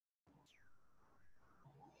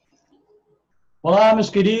Olá, meus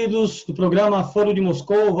queridos do programa Foro de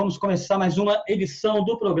Moscou. Vamos começar mais uma edição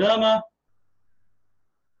do programa.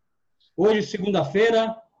 Hoje,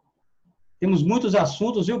 segunda-feira, temos muitos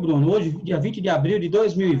assuntos, viu, Bruno? Hoje, dia 20 de abril de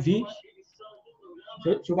 2020.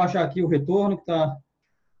 Deixa eu baixar aqui o retorno, que está...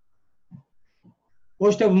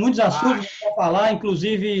 Hoje temos muitos assuntos para falar,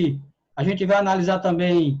 inclusive a gente vai analisar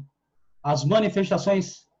também as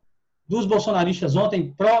manifestações dos bolsonaristas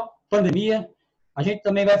ontem, pró-pandemia. A gente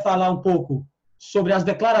também vai falar um pouco sobre as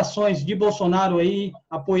declarações de Bolsonaro aí,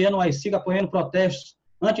 apoiando o AI-5, apoiando protestos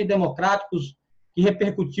antidemocráticos, que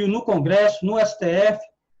repercutiu no Congresso, no STF.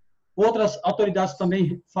 Outras autoridades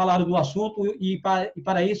também falaram do assunto e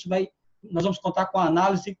para isso nós vamos contar com a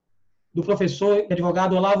análise do professor e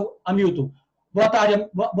advogado Olavo Hamilton. Boa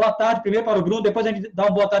tarde primeiro para o Bruno, depois a gente dá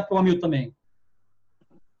uma boa tarde para o Hamilton também.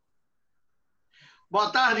 Boa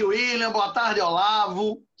tarde, William. Boa tarde,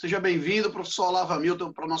 Olavo. Seja bem-vindo, professor Olavo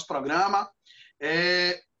Hamilton, para o nosso programa.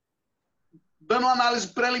 Dando uma análise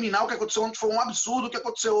preliminar, o que aconteceu ontem foi um absurdo, o que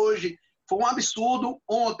aconteceu hoje foi um absurdo.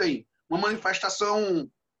 Ontem, uma manifestação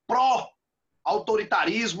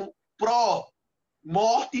pró-autoritarismo,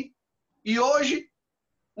 pró-morte, e hoje,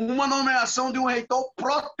 uma nomeação de um reitor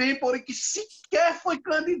pró-tempore que sequer foi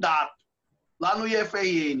candidato lá no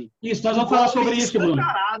IFRN. Isso, nós vamos falar sobre isso, Bruno.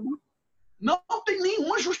 Não tem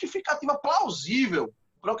nenhuma justificativa plausível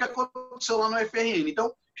para o que aconteceu lá no IFRN. Então,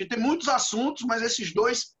 a gente tem muitos assuntos, mas esses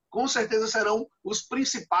dois, com certeza, serão os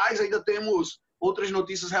principais. Ainda temos outras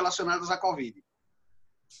notícias relacionadas à Covid.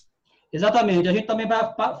 Exatamente. A gente também vai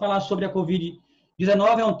falar sobre a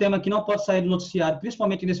Covid-19, é um tema que não pode sair do noticiário,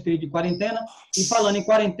 principalmente nesse período de quarentena. E falando em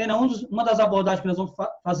quarentena, uma das abordagens que nós vamos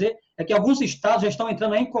fazer é que alguns estados já estão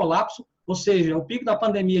entrando em colapso, ou seja, o pico da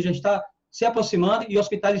pandemia já está se aproximando e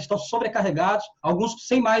hospitais estão sobrecarregados, alguns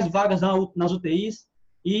sem mais vagas nas UTIs,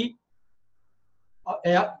 e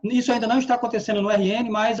isso ainda não está acontecendo no RN,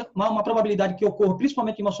 mas uma probabilidade que ocorra,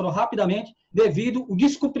 principalmente em Mossoró, rapidamente, devido ao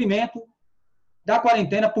descumprimento da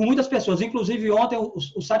quarentena por muitas pessoas. Inclusive, ontem,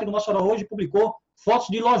 o site do Mossoró hoje publicou fotos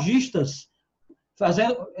de lojistas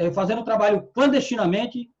fazendo trabalho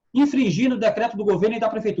clandestinamente, infringindo o decreto do governo e da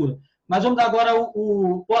prefeitura. Mas vamos dar agora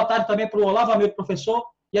boa tarde também para o Olavo Hamilton, professor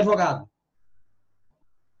e advogado.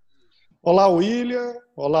 Olá, William.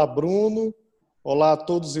 Olá, Bruno. Olá a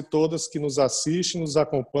todos e todas que nos assistem, nos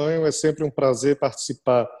acompanham. É sempre um prazer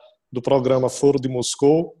participar do programa Foro de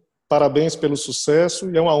Moscou. Parabéns pelo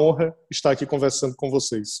sucesso e é uma honra estar aqui conversando com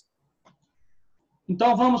vocês.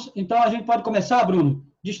 Então a gente pode começar, Bruno,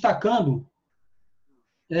 destacando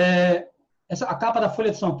a capa da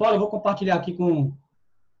Folha de São Paulo. Eu vou compartilhar aqui com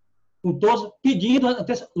todos, pedindo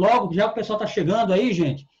logo, já que o pessoal está chegando aí,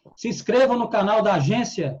 gente, se inscrevam no canal da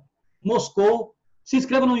agência Moscou, se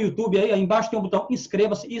inscreva no YouTube aí embaixo tem um botão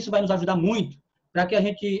inscreva-se, isso vai nos ajudar muito para que a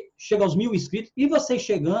gente chegue aos 1.000 inscritos, e vocês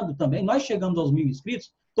chegando também, nós chegamos aos 1.000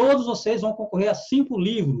 inscritos, todos vocês vão concorrer a 5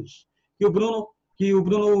 livros, que o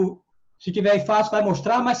Bruno, se tiver aí fácil, vai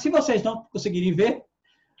mostrar, mas se vocês não conseguirem ver,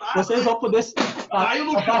 vocês vão poder...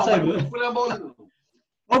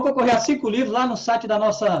 Vão concorrer a 5 livros lá no site da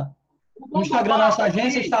nossa... No Instagram da nossa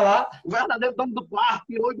agência, está lá. O verdadeiro dono do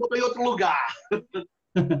parque, hoje botou em outro lugar.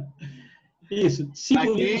 Isso,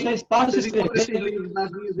 5 livros, vocês podem se inscrever. Esses livros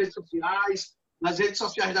nas minhas redes sociais, nas redes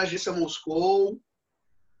sociais da agência Moscou.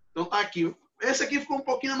 Então tá aqui. Esse aqui ficou um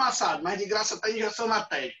pouquinho amassado, mas de graça tá injeção na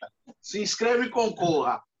testa. Se inscreva e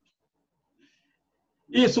concorra.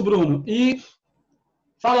 Isso, Bruno. E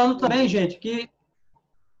falando também, gente, que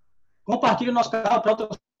compartilhe o nosso canal para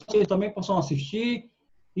outras pessoas também possam assistir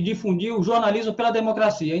e difundir o jornalismo pela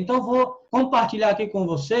democracia. Então, vou compartilhar aqui com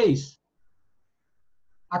vocês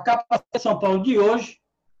a capa de São Paulo de hoje.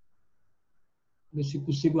 Ver se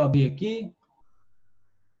consigo abrir aqui.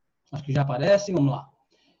 Acho que já aparece. Vamos lá.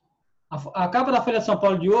 A capa da Folha de São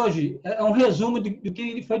Paulo de hoje é um resumo do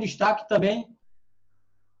que foi destaque também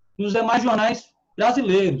nos demais jornais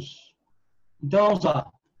brasileiros. Então, vamos lá.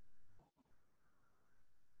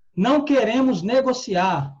 Não queremos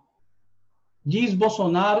negociar, diz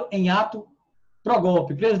Bolsonaro em ato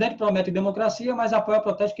pró-golpe. O presidente promete democracia, mas apoia o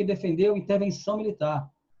protesto que defendeu intervenção militar.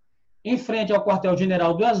 Em frente ao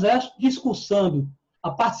quartel-general do Exército, discursando a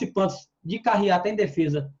participantes de carreata em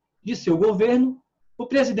defesa de seu governo, o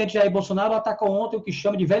presidente Jair Bolsonaro atacou ontem o que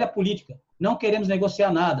chama de velha política. Não queremos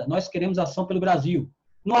negociar nada, nós queremos ação pelo Brasil.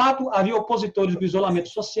 No ato, havia opositores do isolamento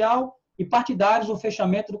social e partidários do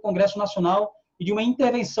fechamento do Congresso Nacional e de uma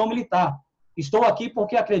intervenção militar. Estou aqui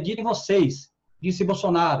porque acredito em vocês, disse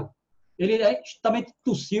Bolsonaro. Ele também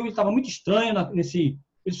tossiu, ele estava muito estranho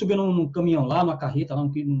ele subiu num caminhão lá, numa carreta lá,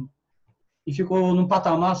 e ficou num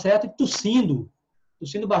patamar certo e tossindo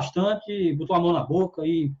bastante, botou a mão na boca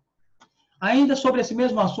e Ainda sobre esse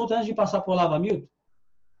mesmo assunto, antes de passar para o Olavo Hamilton,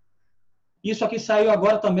 isso aqui saiu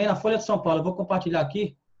agora também na Folha de São Paulo. Eu vou compartilhar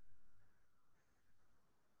aqui.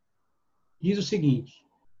 Diz o seguinte.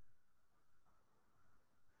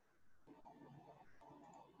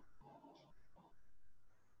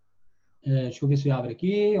 Deixa eu ver se abre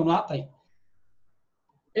aqui. Vamos lá, tá aí.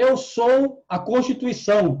 Eu sou a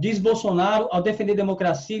Constituição, diz Bolsonaro ao defender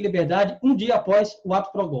democracia e liberdade um dia após o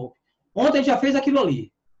ato pró-golpe. Ontem já fez aquilo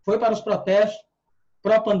ali. Foi para os protestos,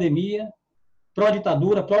 pró-pandemia,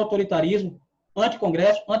 pró-ditadura, pró-autoritarismo,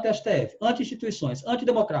 anti-congresso, anti-STF, anti-instituições,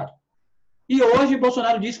 antidemocrático. E hoje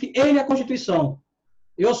Bolsonaro diz que ele é a Constituição.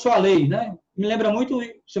 Eu sou a lei, né? Me lembra muito o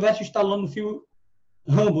Silvestre Stallone no filme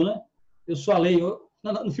Rambo, né? Eu sou a lei,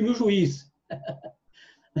 no filme O Juiz.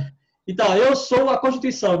 Então, eu sou a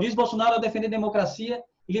Constituição, diz Bolsonaro ao defender democracia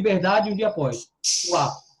e liberdade um dia após o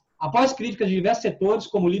ato. Após críticas de diversos setores,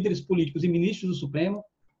 como líderes políticos e ministros do Supremo,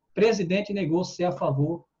 o presidente negou ser a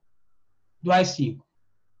favor do AI-5.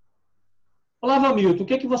 Olavo Hamilton, o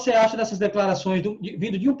que você acha dessas declarações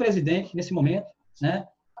vindo de um presidente, nesse momento, né?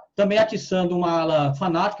 Também atiçando uma ala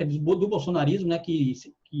fanática do bolsonarismo, né? que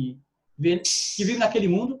vive naquele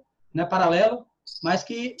mundo, né? Paralelo, mas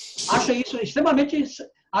que acha isso extremamente...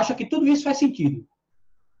 acha que tudo isso faz sentido.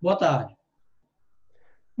 Boa tarde.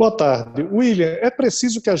 Boa tarde. William, é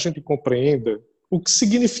preciso que a gente compreenda o que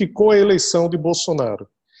significou a eleição de Bolsonaro.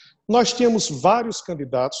 Nós tínhamos vários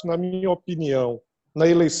candidatos, na minha opinião, na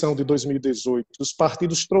eleição de 2018. Os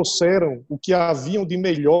partidos trouxeram o que haviam de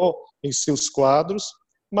melhor em seus quadros,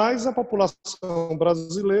 mas a população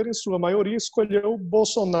brasileira, em sua maioria, escolheu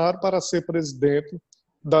Bolsonaro para ser presidente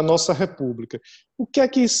da nossa República. O que é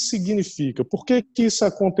que isso significa? Por que isso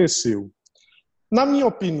aconteceu? Na minha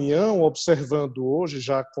opinião, observando hoje,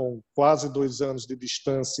 já com quase 2 anos de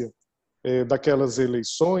distância daquelas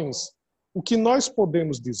eleições, o que nós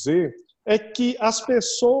podemos dizer é que as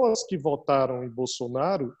pessoas que votaram em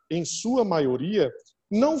Bolsonaro, em sua maioria,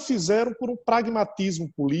 não fizeram por um pragmatismo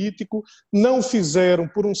político, não fizeram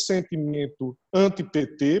por um sentimento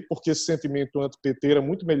anti-PT, porque esse sentimento anti-PT era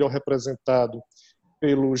muito melhor representado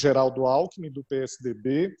pelo Geraldo Alckmin, do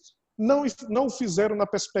PSDB, não fizeram na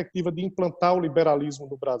perspectiva de implantar o liberalismo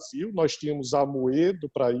no Brasil. Nós tínhamos Amoedo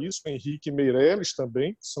para isso, Henrique Meirelles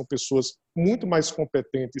também, que são pessoas muito mais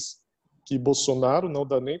competentes que Bolsonaro, não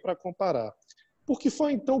dá nem para comparar. Por que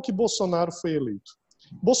foi então que Bolsonaro foi eleito?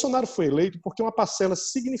 Bolsonaro foi eleito porque uma parcela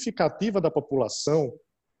significativa da população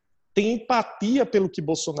tem empatia pelo que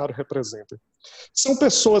Bolsonaro representa. São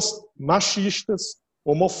pessoas machistas,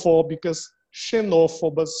 homofóbicas,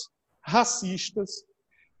 xenófobas, racistas,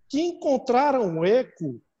 que encontraram um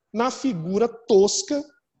eco na figura tosca,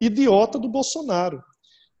 idiota do Bolsonaro.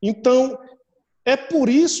 Então, é por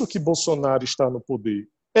isso que Bolsonaro está no poder.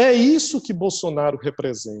 É isso que Bolsonaro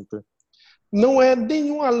representa. Não é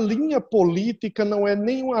nenhuma linha política, não é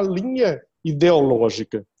nenhuma linha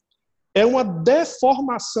ideológica. É uma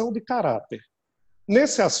deformação de caráter.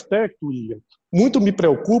 Nesse aspecto, William, muito me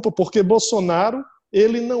preocupa porque Bolsonaro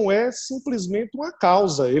ele não é simplesmente uma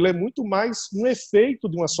causa, ele é muito mais um efeito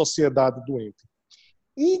de uma sociedade doente.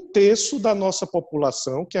 1/3 da nossa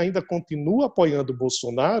população, que ainda continua apoiando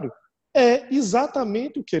Bolsonaro, é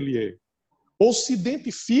exatamente o que ele é, ou se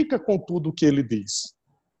identifica com tudo o que ele diz.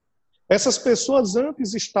 Essas pessoas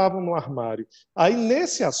antes estavam no armário. Aí,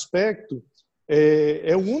 nesse aspecto,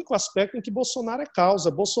 é o único aspecto em que Bolsonaro é causa.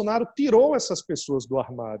 Bolsonaro tirou essas pessoas do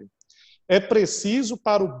armário. É preciso,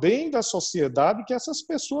 para o bem da sociedade, que essas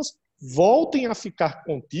pessoas voltem a ficar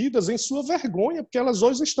contidas em sua vergonha, porque elas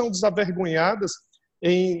hoje estão desavergonhadas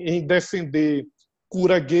em defender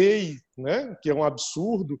cura gay, né, que é um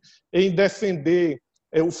absurdo, em defender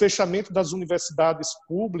o fechamento das universidades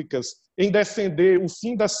públicas, em defender o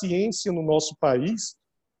fim da ciência no nosso país.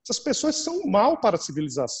 Essas pessoas são um mal para a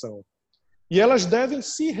civilização. E elas devem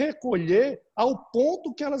se recolher ao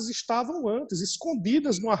ponto que elas estavam antes,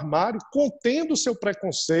 escondidas no armário, contendo o seu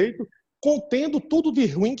preconceito, contendo tudo de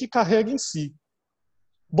ruim que carrega em si.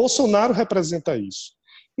 Bolsonaro representa isso.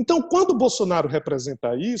 Então, quando Bolsonaro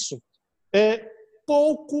representa isso,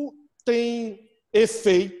 pouco tem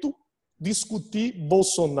efeito discutir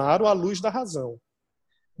Bolsonaro à luz da razão.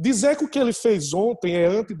 Dizer que o que ele fez ontem é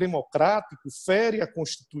antidemocrático, fere a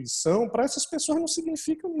Constituição, para essas pessoas não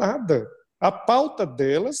significa nada. A pauta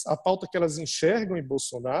delas, a pauta que elas enxergam em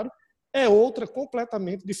Bolsonaro, é outra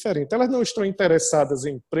completamente diferente. Elas não estão interessadas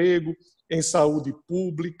em emprego, em saúde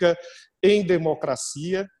pública, em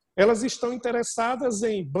democracia. Elas estão interessadas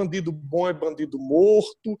em bandido bom é bandido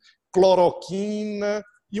morto, cloroquina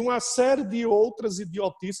e uma série de outras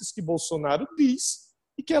idiotices que Bolsonaro diz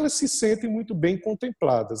e que elas se sentem muito bem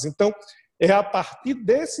contempladas. Então, É a partir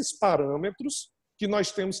desses parâmetros que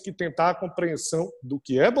nós temos que tentar a compreensão do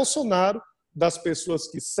que é Bolsonaro, das pessoas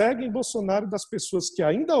que seguem Bolsonaro e das pessoas que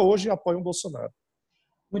ainda hoje apoiam Bolsonaro.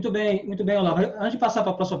 Muito bem, Olavo. Antes de passar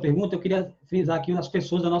para a próxima pergunta, eu queria frisar aqui as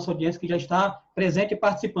pessoas da nossa audiência que já está presente e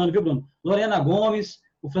participando, viu, Bruno? Lorena Gomes,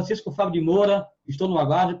 o Francisco Fábio de Moura, estou no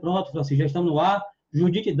aguardo, pronto, Francisco, já estamos no ar.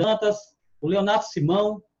 Judite Dantas, o Leonardo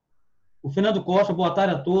Simão, o Fernando Costa, boa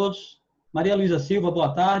tarde a todos. Maria Luísa Silva,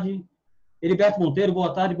 boa tarde. Heriberto Monteiro,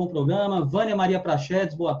 boa tarde, bom programa. Vânia Maria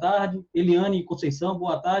Prachedes, boa tarde. Eliane Conceição,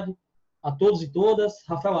 boa tarde a todos e todas.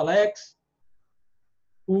 Rafael Alex.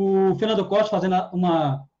 O Fernando Costa fazendo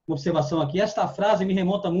uma observação aqui. Esta frase me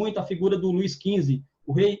remonta muito à figura do Luís XV,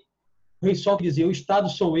 o rei Sol, que dizia: o Estado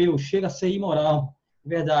sou eu, chega a ser imoral.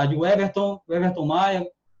 Verdade. O Everton Maia,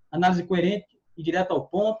 análise coerente e direta ao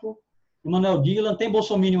ponto. O Manuel Dylan, tem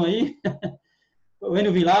bolsominion aí? O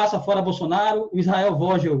Enio Vilaça, fora Bolsonaro. O Israel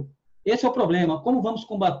Vogel. Esse é o problema. Como vamos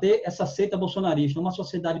combater essa seita bolsonarista? Uma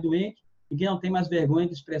sociedade doente e que não tem mais vergonha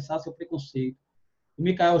de expressar seu preconceito. O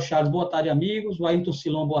Micael Charles, boa tarde, amigos. O Ayrton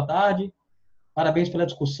Silon, boa tarde. Parabéns pela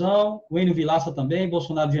discussão. O Enio Vilaça também,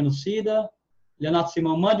 Bolsonaro genocida. Leonardo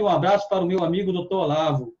Simão, mande um abraço para o meu amigo Dr.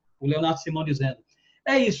 Olavo. O Leonardo Simão dizendo.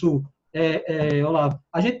 É isso, Olavo.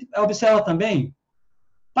 A gente observa também,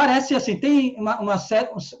 parece assim, tem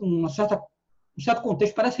um certo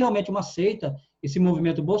contexto, parece realmente uma seita, esse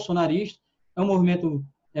movimento bolsonarista. É um movimento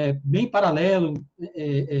bem paralelo,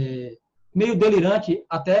 meio delirante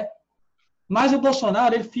até. Mas o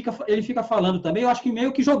Bolsonaro, ele fica falando também, eu acho que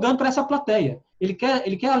meio que jogando para essa plateia. Ele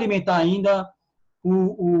quer alimentar ainda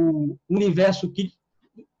o universo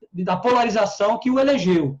da polarização que o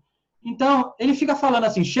elegeu. Então, ele fica falando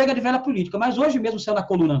assim, chega de velha política. Mas hoje mesmo saiu na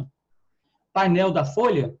coluna Painel da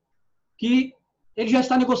Folha que ele já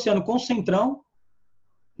está negociando com o Centrão,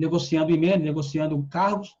 negociando emenda, negociando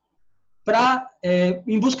cargos,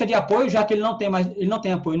 em busca de apoio, já que ele não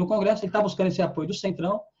tem apoio no Congresso, ele está buscando esse apoio do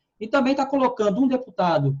Centrão. E também está colocando um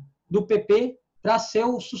deputado do PP para ser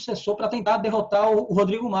o sucessor, para tentar derrotar o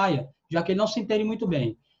Rodrigo Maia, já que ele não se entende muito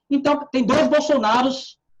bem. Então, tem dois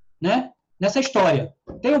Bolsonaros, né, nessa história.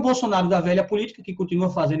 Tem o Bolsonaro da velha política, que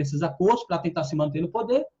continua fazendo esses acordos para tentar se manter no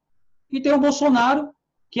poder, e tem o Bolsonaro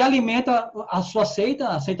que alimenta a sua seita,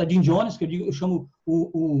 a seita Jim Jones, que eu chamo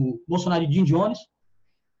o Bolsonaro de Jim Jones,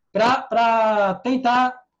 para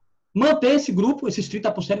tentar manter esse grupo, esses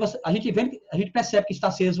 30%, a gente percebe que está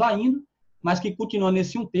se esvaindo, mas que continua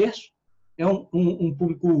nesse 1/3. É um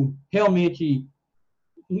público realmente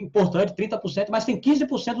importante, 30%, mas tem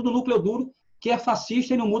 15% do núcleo duro que é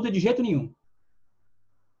fascista e não muda de jeito nenhum.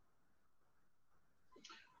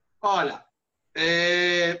 Olha,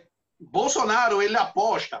 Bolsonaro, ele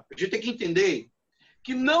aposta, a gente tem que entender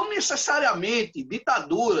que não necessariamente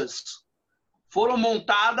ditaduras foram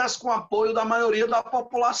montadas com apoio da maioria da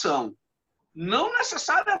população. Não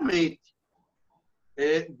necessariamente.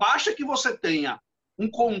 Basta que você tenha um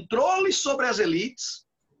controle sobre as elites,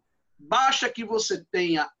 basta que você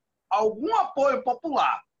tenha algum apoio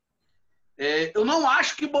popular. Eu não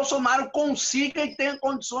acho que Bolsonaro consiga e tenha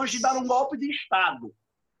condições de dar um golpe de Estado.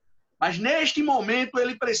 Mas, neste momento,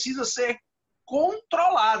 ele precisa ser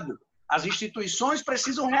controlado. As instituições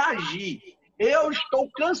precisam reagir. Eu estou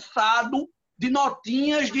cansado de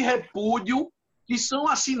notinhas de repúdio que são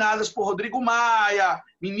assinadas por Rodrigo Maia,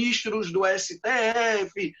 ministros do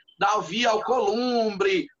STF, Davi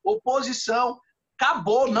Alcolumbre, oposição.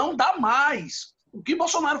 Acabou, não dá mais. O que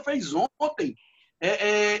Bolsonaro fez ontem,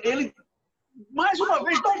 ele, mais uma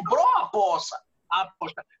vez, dobrou a aposta.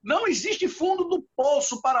 Não existe fundo do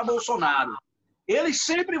poço para Bolsonaro. Ele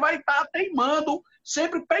sempre vai estar teimando,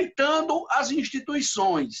 sempre peitando as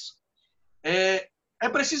instituições. É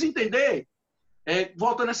preciso entender,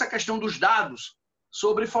 voltando a essa questão dos dados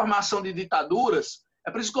sobre formação de ditaduras,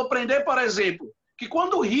 é preciso compreender, por exemplo, que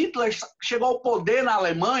quando Hitler chegou ao poder na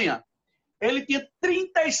Alemanha, ele tinha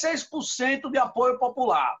 36% de apoio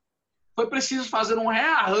popular. Foi preciso fazer um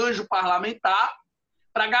rearranjo parlamentar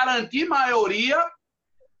para garantir maioria,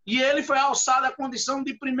 e ele foi alçado à condição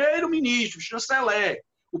de primeiro-ministro, chanceler.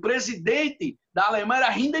 O presidente da Alemanha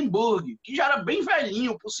era Hindenburg, que já era bem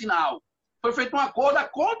velhinho, por sinal. Foi feito um acordo a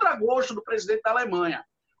contragosto do presidente da Alemanha.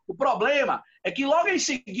 O problema é que logo em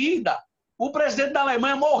seguida, o presidente da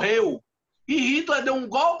Alemanha morreu. E Hitler deu um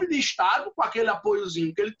golpe de Estado, com aquele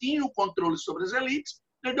apoiozinho que ele tinha, o controle sobre as elites.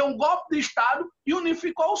 Ele deu um golpe de Estado e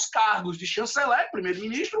unificou os cargos de chanceler,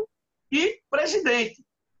 primeiro-ministro, e presidente.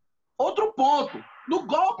 Outro ponto, no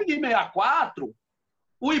golpe de 64,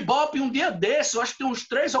 o Ibope, um dia desse, eu acho que tem uns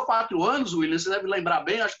 3 ou 4 anos, William, você deve lembrar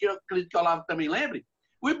bem, acho que eu acredito que o Olavo também lembre,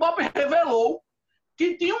 o Ibope revelou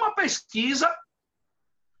que tinha uma pesquisa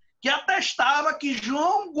que atestava que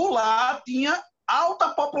João Goulart tinha alta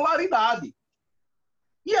popularidade.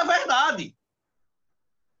 E é verdade.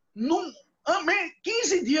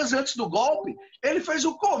 15 dias antes do golpe, ele fez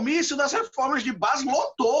o comício das reformas de base,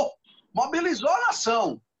 lotou, mobilizou a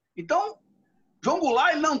nação. Então, João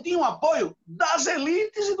Goulart ele não tinha o apoio das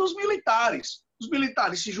elites e dos militares. Os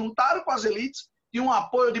militares se juntaram com as elites, tinham um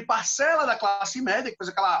apoio de parcela da classe média, que fez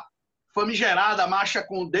aquela famigerada marcha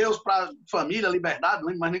com Deus para família, liberdade, não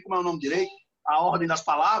lembro mais nem como é o nome direito, a ordem das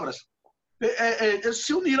palavras. Eles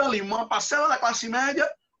se uniram ali, uma parcela da classe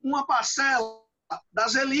média, uma parcela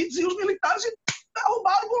das elites e os militares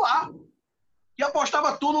derrubaram Goulart, que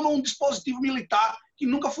apostava tudo num dispositivo militar que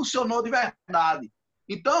nunca funcionou de verdade.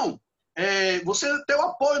 Então, você ter o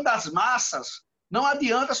apoio das massas não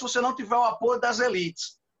adianta se você não tiver o apoio das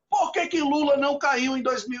elites. Por que Lula não caiu em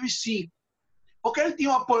 2005? Porque ele tinha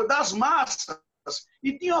o apoio das massas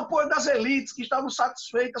e tinha o apoio das elites que estavam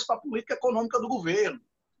satisfeitas com a política econômica do governo,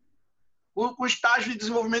 com o estágio de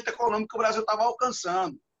desenvolvimento econômico que o Brasil estava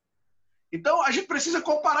alcançando. Então, a gente precisa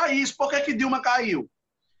comparar isso. Por que Dilma caiu?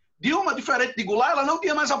 Dilma, diferente de Goulart, ela não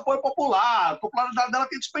tinha mais apoio popular, a popularidade dela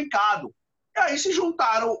tinha despencado. E aí se juntou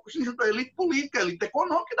a elite política, a elite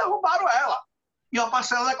econômica e derrubaram ela. E uma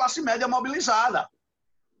parcela da classe média mobilizada.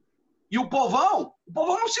 E o povão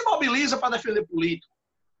não se mobiliza para defender político.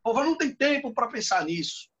 O povão não tem tempo para pensar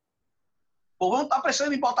nisso. O povão está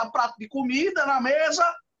pensando em botar prato de comida na mesa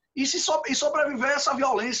e sobreviver a essa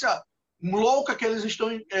violência louca que eles estão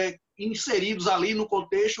inseridos ali no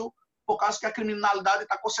contexto, por causa que a criminalidade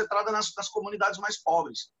está concentrada nas comunidades mais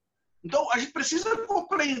pobres. Então, a gente precisa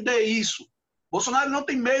compreender isso. Bolsonaro não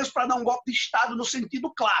tem meios para dar um golpe de Estado no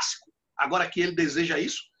sentido clássico. Agora que ele deseja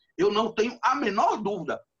isso, eu não tenho a menor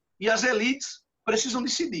dúvida. E as elites precisam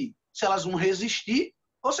decidir se elas vão resistir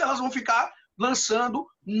ou se elas vão ficar lançando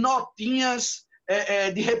notinhas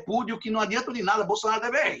de repúdio que não adiantam de nada. Bolsonaro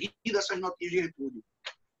deve rir dessas notinhas de repúdio.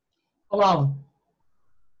 Olá.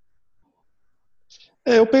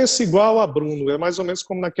 Eu penso igual a Bruno, é mais ou menos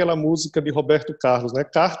como naquela música de Roberto Carlos, né?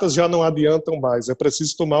 Cartas já não adiantam mais, é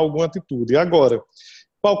preciso tomar alguma atitude. E agora,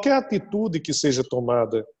 qualquer atitude que seja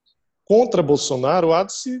tomada contra Bolsonaro há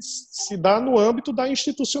de se dar no âmbito da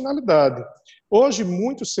institucionalidade. Hoje,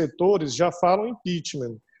 muitos setores já falam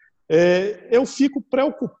impeachment. Eu fico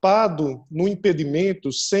preocupado no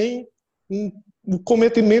impedimento sem o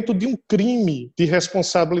cometimento de um crime de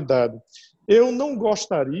responsabilidade. Eu não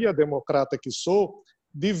gostaria, democrata que sou,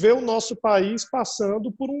 de ver o nosso país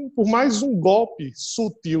passando por mais um golpe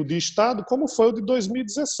sutil de Estado, como foi o de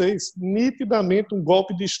 2016. Nitidamente um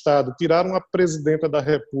golpe de Estado. Tiraram a presidenta da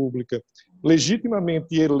República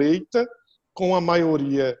legitimamente eleita, com a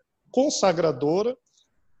maioria consagradora,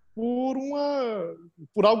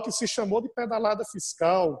 por algo que se chamou de pedalada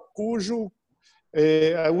fiscal, cujo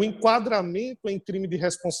o enquadramento em crime de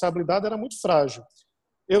responsabilidade era muito frágil.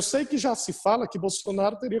 Eu sei que já se fala que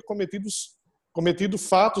Bolsonaro teria cometido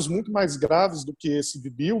fatos muito mais graves do que esse de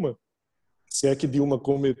Dilma, se é que Dilma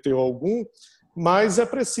cometeu algum, mas é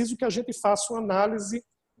preciso que a gente faça uma análise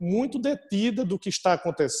muito detida do que está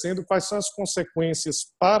acontecendo, quais são as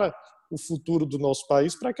consequências para o futuro do nosso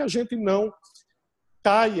país, para que a gente não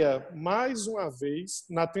caia mais uma vez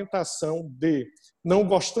na tentação de, não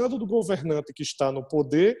gostando do governante que está no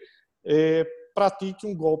poder, pratique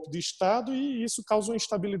um golpe de Estado, e isso causa uma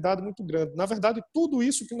instabilidade muito grande. Na verdade, tudo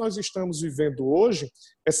isso que nós estamos vivendo hoje,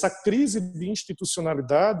 essa crise de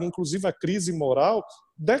institucionalidade, inclusive a crise moral,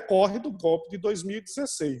 decorre do golpe de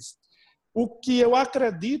 2016. O que eu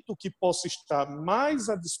acredito que possa estar mais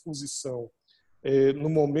à disposição no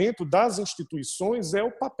momento das instituições é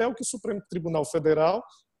o papel que o Supremo Tribunal Federal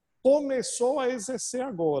começou a exercer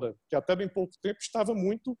agora, que até bem pouco tempo estava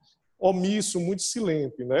muito omisso, muito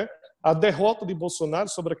silente, né? A derrota de Bolsonaro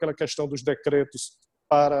sobre aquela questão dos decretos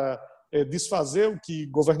para desfazer o que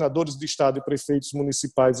governadores de estado e prefeitos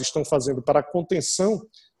municipais estão fazendo para a contenção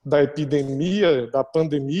da epidemia, da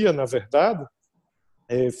pandemia, na verdade,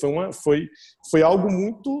 foi algo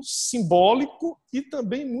muito simbólico e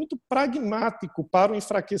também muito pragmático para o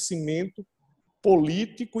enfraquecimento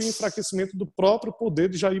político e enfraquecimento do próprio poder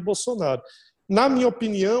de Jair Bolsonaro. Na minha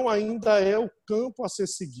opinião, ainda é o campo a ser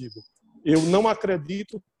seguido. Eu não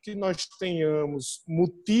acredito que nós tenhamos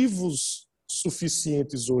motivos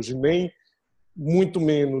suficientes hoje, nem muito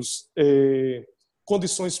menos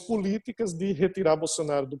condições políticas de retirar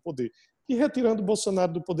Bolsonaro do poder. E retirando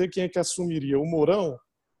Bolsonaro do poder, quem é que assumiria? O Mourão?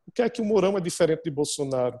 O que é que o Mourão é diferente de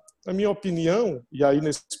Bolsonaro? Na minha opinião, e aí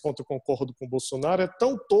nesse ponto eu concordo com o Bolsonaro, é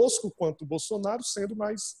tão tosco quanto o Bolsonaro, sendo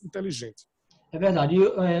mais inteligente. É verdade.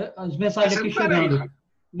 E, as mensagens aqui chegando.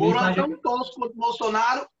 Mourão é tão tosco quanto o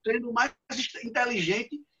Bolsonaro, sendo mais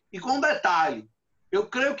inteligente E com um detalhe, eu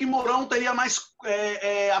creio que Mourão teria mais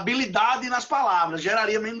habilidade nas palavras,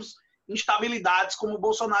 geraria menos instabilidades como o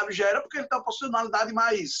Bolsonaro gera, porque ele tem uma personalidade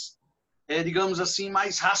mais, digamos assim,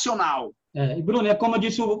 mais racional. E Bruno, é como eu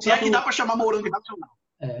disse o Se é que dá para chamar Mourão de racional.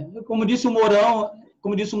 Como disse o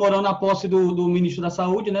Mourão na posse do ministro da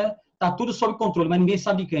Saúde, né? Tá tudo sob controle, mas ninguém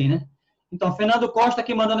sabe de quem, né? Então, Fernando Costa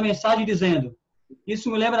aqui mandando mensagem dizendo: isso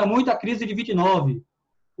me lembra muito a crise de 29.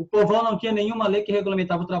 O povão não tinha nenhuma lei que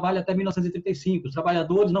regulamentava o trabalho até 1935. Os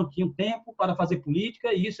trabalhadores não tinham tempo para fazer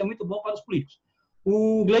política e isso é muito bom para os políticos.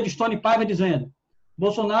 O Gladstone Paiva dizendo: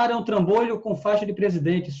 Bolsonaro é um trambolho com faixa de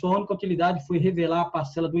presidente. Sua única utilidade foi revelar a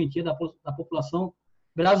parcela doentia da população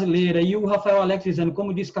brasileira. E o Rafael Alex dizendo: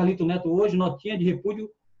 como disse Carlito Neto hoje, notinha de repúdio,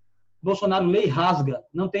 Bolsonaro lei rasga,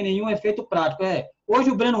 não tem nenhum efeito prático. Hoje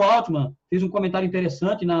o Breno Altman fez um comentário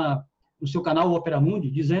interessante no seu canal Opera Mundi,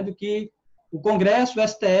 dizendo que o Congresso, o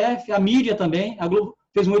STF, a mídia também, a Globo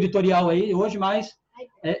fez um editorial aí hoje, mas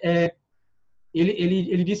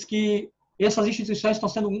ele disse que essas instituições estão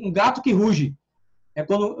sendo um gato que ruge,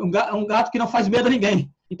 um gato que não faz medo a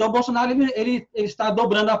ninguém. Então, o Bolsonaro ele está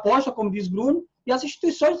dobrando a aposta, como diz Bruno, e as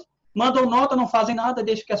instituições mandam nota, não fazem nada,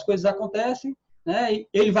 deixam que as coisas acontecem, né? E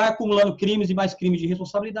ele vai acumulando crimes e mais crimes de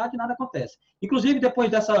responsabilidade e nada acontece. Inclusive, depois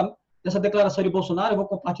dessa declaração de Bolsonaro, eu vou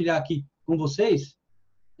compartilhar aqui com vocês.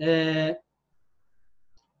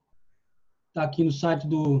 Está aqui no site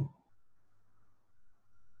do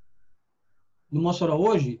Mossoró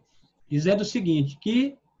hoje, dizendo o seguinte,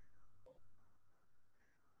 que...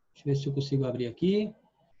 Deixa eu ver se eu consigo abrir aqui.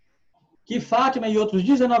 Que Fátima e outros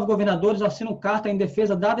 19 governadores assinam carta em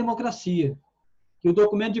defesa da democracia. Que o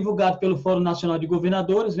documento divulgado pelo Fórum Nacional de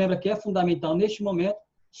Governadores lembra que é fundamental, neste momento,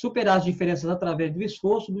 superar as diferenças através do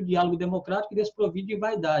esforço, do diálogo democrático e desprovido de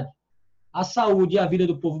vaidade. A saúde e a vida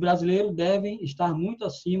do povo brasileiro devem estar muito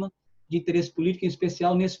acima de interesse político, em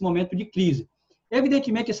especial nesse momento de crise.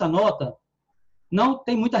 Evidentemente, essa nota não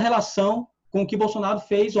tem muita relação com o que Bolsonaro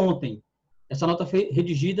fez ontem. Essa nota foi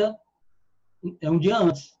redigida um dia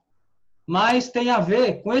antes. Mas tem a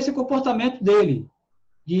ver com esse comportamento dele,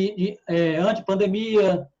 de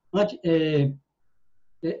antipandemia,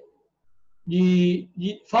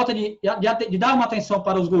 de falta de dar uma atenção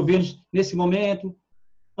para os governos nesse momento,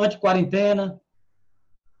 anti-quarentena.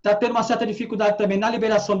 Está tendo uma certa dificuldade também na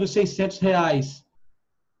liberação dos R$600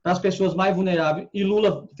 para as pessoas mais vulneráveis. E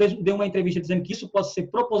Lula deu uma entrevista dizendo que isso pode ser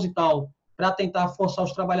proposital para tentar forçar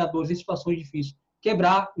os trabalhadores em situações difíceis,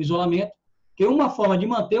 quebrar o isolamento, que uma forma de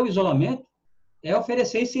manter o isolamento é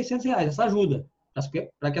oferecer esses R$600, essa ajuda,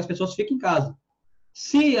 para que as pessoas fiquem em casa.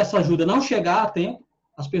 Se essa ajuda não chegar a tempo,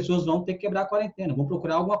 as pessoas vão ter que quebrar a quarentena, vão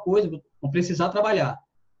procurar alguma coisa, vão precisar trabalhar.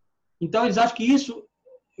 Então, eles acham que isso,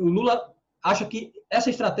 o Lula acha que essa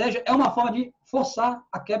estratégia é uma forma de forçar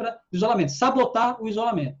a quebra do isolamento, sabotar o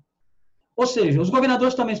isolamento. Ou seja, os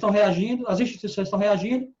governadores também estão reagindo, as instituições estão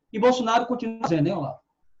reagindo, e Bolsonaro continua fazendo, hein, Olavo?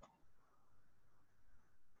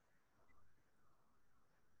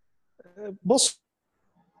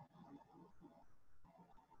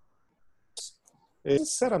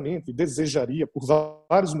 Sinceramente, desejaria, por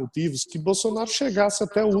vários motivos, que Bolsonaro chegasse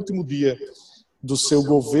até o último dia do seu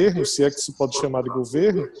governo, se é que se pode chamar de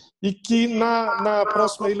governo, e que na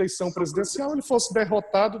próxima eleição presidencial ele fosse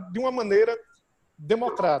derrotado de uma maneira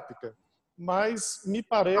democrática. Mas me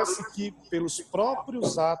parece que, pelos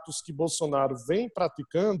próprios atos que Bolsonaro vem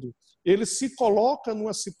praticando, ele se coloca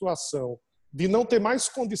numa situação de não ter mais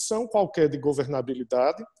condição qualquer de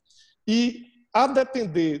governabilidade e, a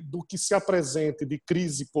depender do que se apresente de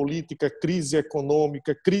crise política, crise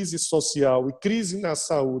econômica, crise social e crise na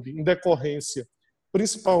saúde, em decorrência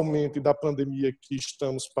principalmente da pandemia que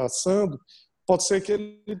estamos passando, pode ser que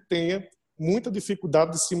ele tenha muita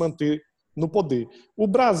dificuldade de se manter no poder. O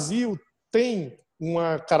Brasil tem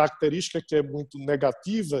uma característica que é muito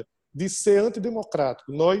negativa de ser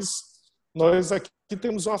antidemocrático. Nós aqui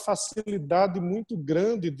temos uma facilidade muito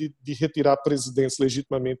grande de retirar presidentes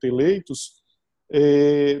legitimamente eleitos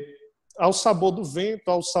ao sabor do vento,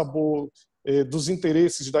 ao sabor dos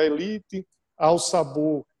interesses da elite, ao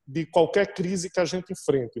sabor de qualquer crise que a gente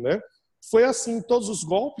enfrente, né? Foi assim em todos os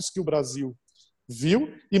golpes que o Brasil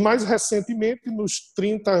viu, e mais recentemente, nos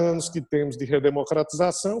 30 anos que temos de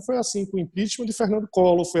redemocratização, foi assim com o impeachment de Fernando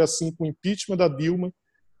Collor, foi assim com o impeachment da Dilma,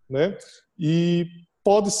 né? E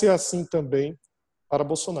pode ser assim também para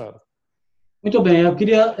Bolsonaro. Muito bem, eu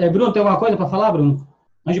queria... Bruno, tem alguma coisa para falar, Bruno?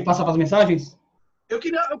 Antes de passar para as mensagens? Eu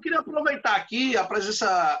queria aproveitar aqui a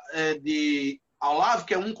presença de Olavo,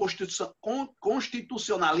 que é um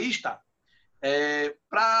constitucionalista,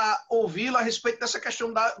 para ouvi-lo a respeito dessa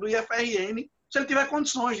questão do IFRN, se ele tiver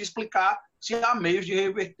condições de explicar se há meios de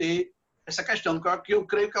reverter essa questão, que eu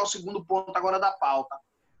creio que é o segundo ponto agora da pauta.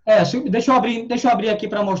 Deixa eu abrir aqui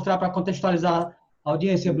para mostrar, para contextualizar a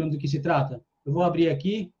audiência, Bruno, do que se trata. Eu vou abrir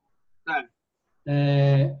aqui.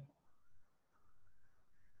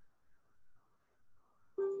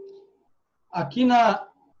 Aqui no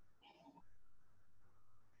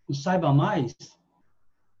Saiba Mais,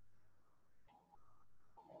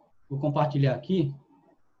 vou compartilhar aqui.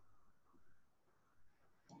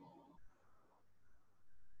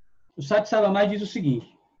 O site Saiba Mais diz o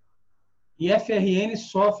seguinte: IFRN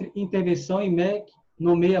sofre intervenção e MEC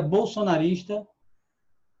nomeia bolsonarista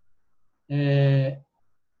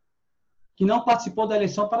que não participou da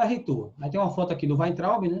eleição para reitor. Aí tem uma foto aqui do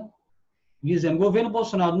Weintraub, né? Dizendo: o governo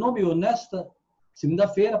Bolsonaro nomeou nesta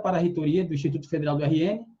segunda-feira para a reitoria do Instituto Federal do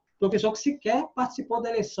RN professor que sequer participou da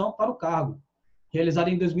eleição para o cargo,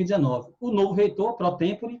 realizada em 2019. O novo reitor, pro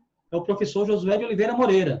tempore, é o professor Josué de Oliveira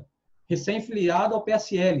Moreira, recém-filiado ao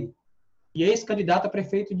PSL e ex-candidato a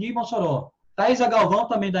prefeito de Mossoró. Thaisa Galvão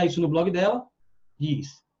também dá isso no blog dela, diz.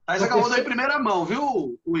 Thaisa Galvão dá em primeira mão,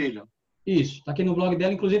 viu, William? Isso, está aqui no blog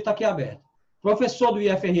dela, inclusive está aqui aberto. Professor do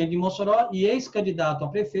IFRN de Mossoró e ex-candidato a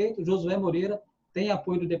prefeito, Josué Moreira, tem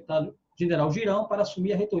apoio do deputado general Girão para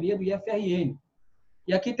assumir a reitoria do IFRN.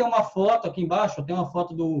 E aqui tem uma foto, aqui embaixo, tem uma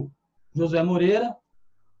foto do Josué Moreira.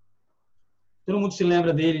 Todo mundo se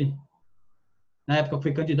lembra dele na época que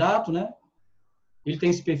foi candidato, né? Ele tem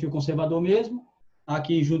esse perfil conservador mesmo,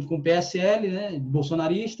 aqui junto com o PSL, né,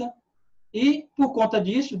 bolsonarista. E, por conta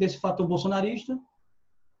disso, desse fator bolsonarista,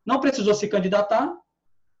 não precisou se candidatar,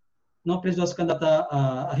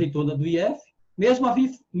 a reitora do IF,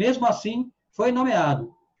 mesmo assim, foi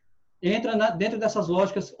nomeado. Entra dentro dessas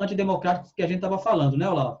lógicas antidemocráticas que a gente estava falando, né,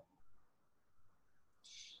 Olavo?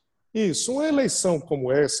 Isso, uma eleição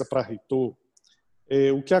como essa para reitor,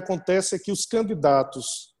 o que acontece é que os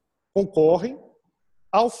candidatos concorrem,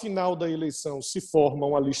 ao final da eleição se forma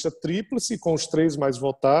uma lista tríplice com os 3 mais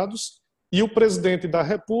votados, e o presidente da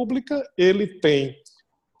República, ele tem,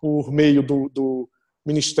 por meio do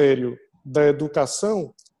Ministério da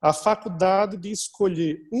Educação, a faculdade de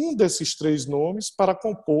escolher um desses 3 nomes para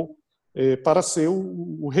compor, para ser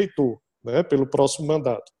o reitor, né, pelo próximo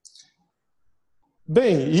mandato.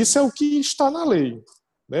 Bem, isso é o que está na lei,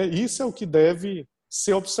 né? Isso é o que deve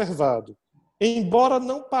ser observado. Embora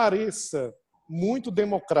não pareça muito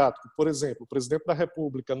democrático, por exemplo, o presidente da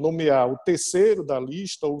República nomear o 3º da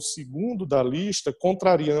lista ou o 2º da lista,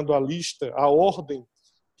 contrariando a lista, a ordem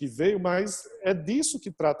que veio, mas é disso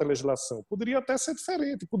que trata a legislação. Poderia até ser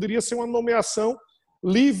diferente, poderia ser uma nomeação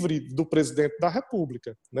livre do presidente da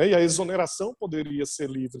República, né? E a exoneração poderia ser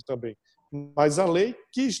livre também. Mas a lei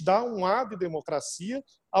quis dar um ar de democracia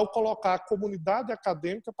ao colocar a comunidade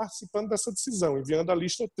acadêmica participando dessa decisão, enviando a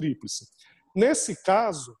lista tríplice. Nesse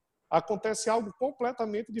caso, acontece algo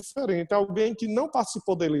completamente diferente. Alguém que não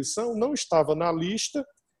participou da eleição, não estava na lista,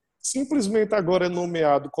 simplesmente agora é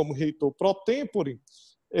nomeado como reitor pro tempore,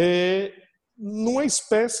 numa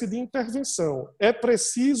espécie de intervenção. É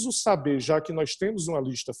preciso saber, já que nós temos uma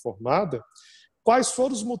lista formada, quais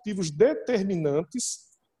foram os motivos determinantes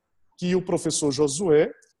que o professor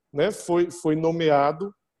Josué, né, foi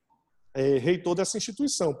nomeado reitor dessa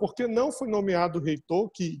instituição. Porque não foi nomeado reitor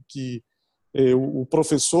o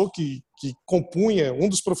professor que compunha, um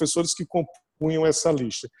dos professores que compunham essa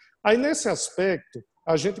lista. Aí, nesse aspecto,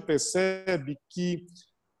 a gente percebe que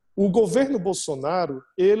o governo Bolsonaro,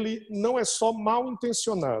 ele não é só mal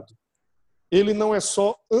intencionado, ele não é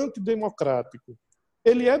só antidemocrático,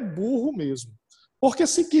 ele é burro mesmo. Porque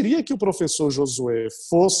se queria que o professor Josué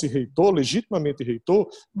fosse reitor, legitimamente reitor,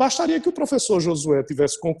 bastaria que o professor Josué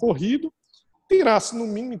tivesse concorrido, tirasse no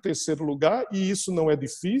mínimo em 3º lugar, e isso não é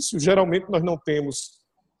difícil, geralmente nós não temos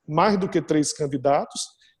mais do que 3 candidatos,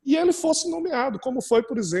 e ele fosse nomeado, como foi,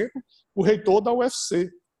 por exemplo, o reitor da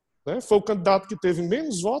UFC. Né? Foi o candidato que teve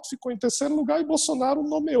menos votos, ficou em 3º lugar e Bolsonaro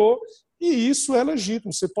nomeou. E isso é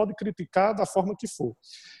legítimo, você pode criticar da forma que for.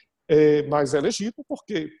 Mas é legítimo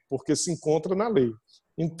porque se encontra na lei.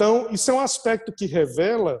 Então, isso é um aspecto que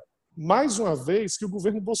revela, mais uma vez, que o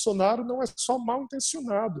governo Bolsonaro não é só mal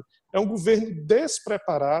intencionado, é um governo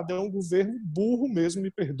despreparado, é um governo burro mesmo, me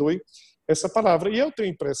perdoe essa palavra. E eu tenho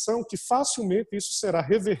a impressão que facilmente isso será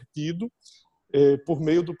revertido por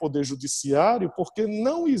meio do Poder Judiciário, porque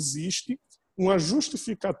não existe uma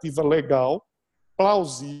justificativa legal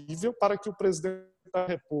plausível para que o presidente da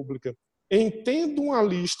República entenda uma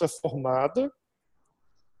lista formada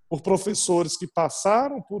por professores que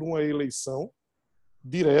passaram por uma eleição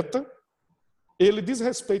direta, ele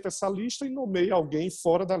desrespeita essa lista e nomeia alguém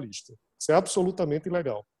fora da lista. Isso é absolutamente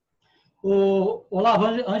ilegal. Olavo,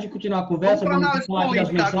 antes de continuar a conversa, vamos para a análise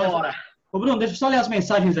política agora. Ô, Bruno, deixa eu só ler as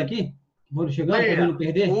mensagens aqui, Vou chegando, para não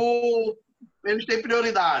perder. Eles têm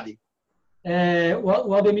prioridade.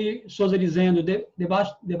 O Aldemir Souza dizendo,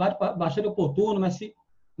 debate bastante oportuno, mas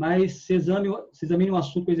se examine um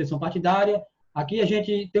assunto com isenção partidária. Aqui a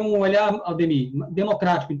gente tem um olhar, Aldemir,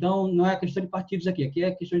 democrático, então não é questão de partidos aqui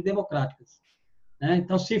é questão de democráticas. Né?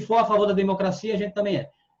 Então, se for a favor da democracia, a gente também é.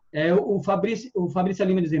 O Fabrício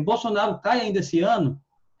Lima dizendo, Bolsonaro cai ainda esse ano?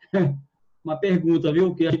 Uma pergunta,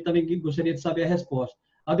 viu? Que a gente também gostaria de saber a resposta.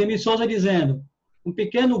 Aldemir Souza dizendo, um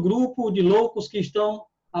pequeno grupo de loucos que estão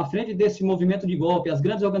à frente desse movimento de golpe, as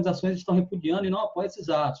grandes organizações estão repudiando e não apoiam esses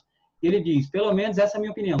atos. E ele diz, pelo menos essa é a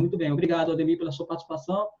minha opinião. Muito bem, obrigado, Aldemir, pela sua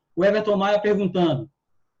participação. O Everton Maia perguntando,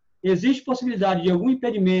 existe possibilidade de algum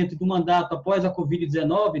impedimento do mandato após a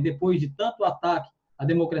Covid-19, depois de tanto ataque à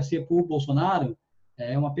democracia por Bolsonaro?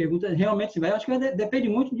 É uma pergunta realmente, eu acho que depende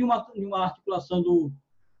muito de uma articulação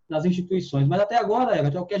das instituições. Mas até agora,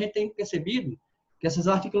 Everton, é o que a gente tem percebido, que essas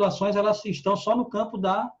articulações elas estão só no campo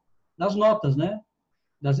das notas, né?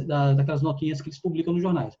 Daquelas notinhas que eles publicam nos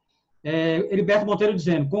jornais. Heriberto Monteiro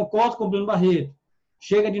dizendo, concordo com o Bruno Barreto,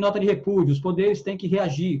 chega de nota de repúdio, os poderes têm que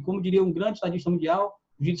reagir. Como diria um grande estadista mundial,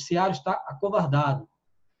 o judiciário está acovardado.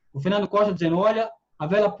 O Fernando Costa dizendo, olha, a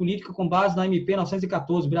velha política com base na MP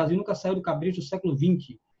 914, o Brasil nunca saiu do capricho do século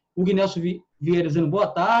XX. O Guinelso Vieira dizendo, boa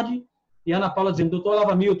tarde. E a Ana Paula dizendo, doutor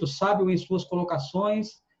Lava Milton, sábio em suas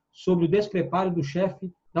colocações sobre o despreparo do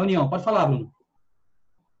chefe da União. Pode falar, Bruno.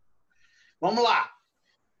 Vamos lá.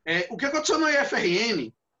 O que aconteceu no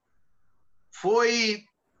IFRN foi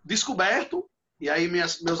descoberto, e aí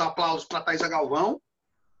meus aplausos para a Thaisa Galvão,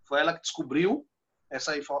 foi ela que descobriu,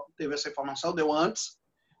 teve essa informação, deu antes,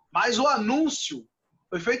 mas o anúncio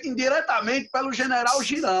foi feito indiretamente pelo general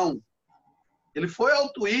Girão. Ele foi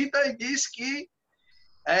ao Twitter e disse que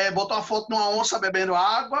botou a foto numa onça bebendo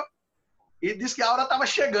água e disse que a hora estava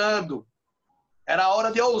chegando. Era a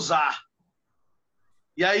hora de ousar.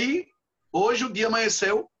 E aí, hoje o dia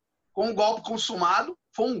amanheceu com um golpe consumado.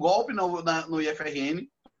 Foi um golpe no IFRN,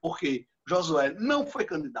 porque Josué não foi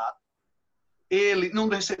candidato. Ele não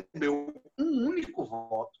recebeu um único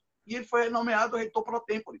voto. E ele foi nomeado reitor pro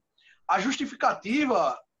tempore. A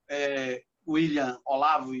justificativa, William,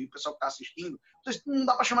 Olavo e o pessoal que está assistindo, não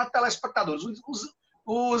dá para chamar de telespectadores,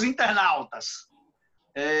 os internautas.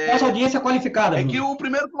 Nossa audiência qualificada. É que o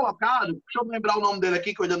primeiro colocado, deixa eu lembrar o nome dele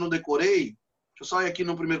aqui, que eu ainda não decorei, deixa eu só ir aqui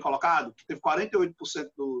no primeiro colocado, que teve 48%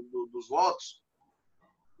 dos votos,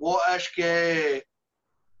 acho que é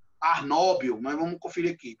Arnóbio, mas vamos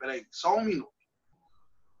conferir aqui, peraí, só um minuto.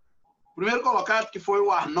 O primeiro colocado, que foi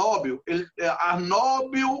o Arnóbio,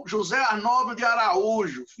 José Arnóbio de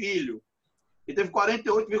Araújo, filho, ele teve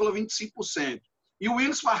 48,25%. E o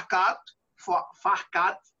Willis Farcat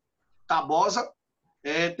Tabosa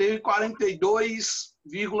teve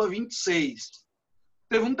 42,26%.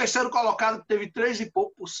 Teve um terceiro colocado que teve 3 e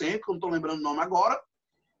pouco por cento, que eu não estou lembrando o nome agora,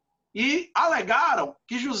 e alegaram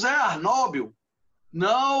que José Arnóbio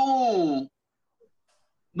não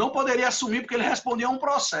poderia assumir porque ele respondia a um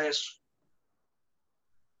processo.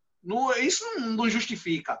 Isso não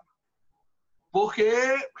justifica, porque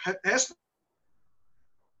responder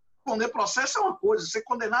processo é uma coisa, ser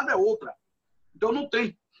condenado é outra. Então não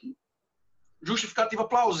tem justificativa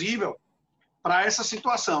plausível para essa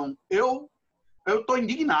situação. Eu estou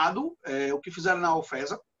indignado, o que fizeram na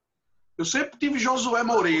UFESA. Eu sempre tive Josué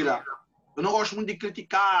Moreira. Eu não gosto muito de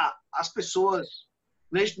criticar as pessoas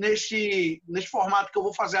neste formato que eu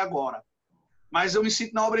vou fazer agora. Mas eu me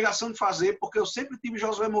sinto na obrigação de fazer, porque eu sempre tive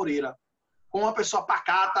Josué Moreira como uma pessoa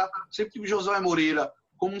pacata, sempre tive Josué Moreira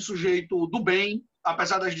como um sujeito do bem,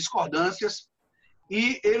 apesar das discordâncias,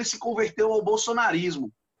 e ele se converteu ao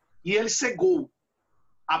bolsonarismo. E ele cegou,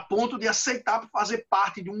 a ponto de aceitar fazer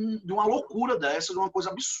parte de uma loucura dessa, de uma coisa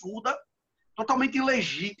absurda, totalmente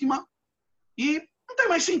ilegítima, e não tem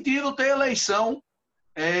mais sentido ter eleição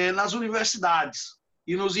nas universidades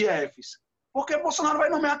e nos IFs, porque Bolsonaro vai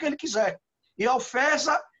nomear quem ele quiser. E a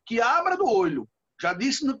UFESA que abra do olho. Já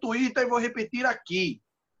disse no Twitter e vou repetir aqui.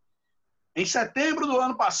 Em setembro do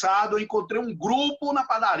ano passado, eu encontrei um grupo na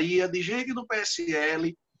padaria de gente do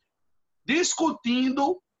PSL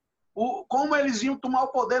discutindo como eles iam tomar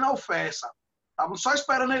o poder na UFESA. Estavam só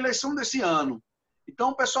esperando a eleição desse ano.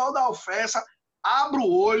 Então, o pessoal da UFESA abre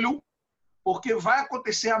o olho, porque vai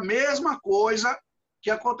acontecer a mesma coisa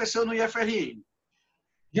que aconteceu no IFRN.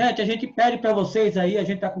 Gente, a gente pede para vocês aí, a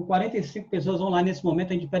gente está com 45 pessoas online nesse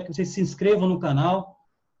momento, a gente pede que vocês se inscrevam no canal,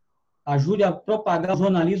 ajude a propagar o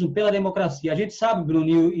jornalismo pela democracia. A gente sabe,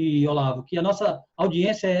 Bruno e Olavo, que a nossa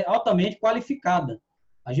audiência é altamente qualificada.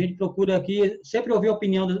 A gente procura aqui sempre ouvir a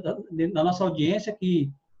opinião da nossa audiência, que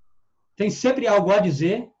tem sempre algo a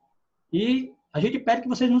dizer, e a gente pede que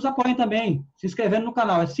vocês nos apoiem também, se inscrevendo no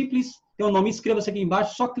canal. É simples, tem o nome, inscreva-se aqui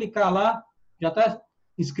embaixo, só clicar lá, já está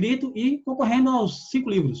inscrito e concorrendo aos 5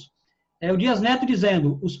 livros. O Dias Neto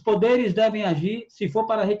dizendo, os poderes devem agir se for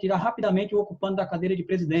para retirar rapidamente o ocupante da cadeira de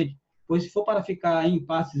presidente, pois se for para ficar em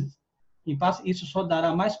impasse, isso só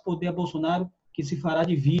dará mais poder a Bolsonaro, que se fará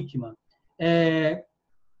de vítima.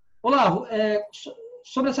 Olavo,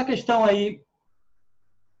 sobre essa questão aí,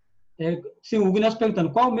 sim, o Guilherme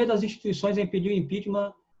perguntando, qual o medo das instituições em impedir o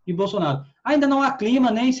impeachment de Bolsonaro? Ainda não há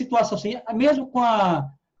clima, nem situação assim, mesmo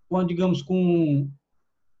digamos, com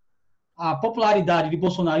a popularidade de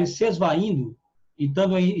Bolsonaro se esvaindo, e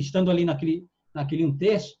estando ali naquele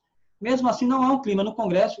 1/3, mesmo assim não há um clima no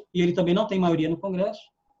Congresso, e ele também não tem maioria no Congresso,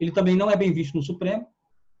 ele também não é bem visto no Supremo,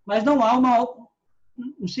 mas não há não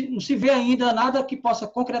se vê ainda nada que possa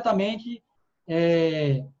concretamente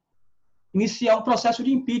iniciar um processo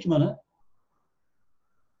de impeachment, né?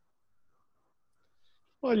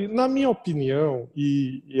 Olha, na minha opinião,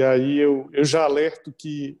 e aí eu já alerto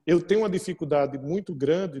que eu tenho uma dificuldade muito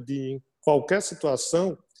grande de, em qualquer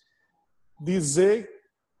situação, dizer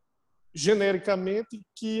genericamente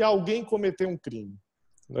que alguém cometeu um crime,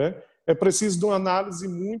 né? É preciso de uma análise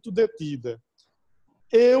muito detida.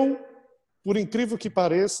 Eu, por incrível que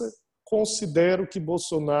pareça, considero que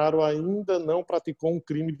Bolsonaro ainda não praticou um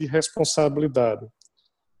crime de responsabilidade,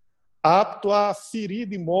 apto a ferir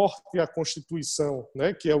de morte a Constituição,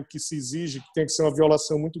 né, que é o que se exige, que tem que ser uma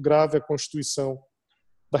violação muito grave à Constituição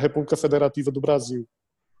da República Federativa do Brasil.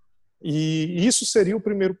 E isso seria o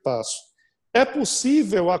primeiro passo. É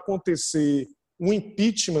possível acontecer um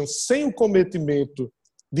impeachment sem o cometimento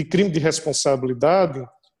de crime de responsabilidade?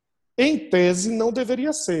 Em tese, não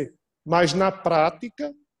deveria ser. Mas, na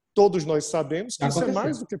prática, todos nós sabemos que isso é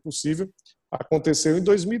mais do que possível. Aconteceu em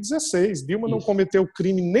 2016. Dilma não cometeu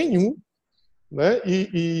crime nenhum, né?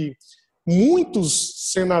 E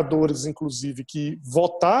muitos senadores, inclusive, que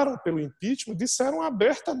votaram pelo impeachment, disseram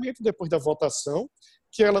abertamente depois da votação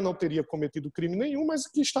que ela não teria cometido crime nenhum, mas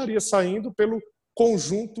que estaria saindo pelo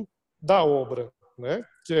conjunto da obra, né?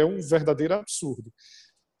 Que é um verdadeiro absurdo.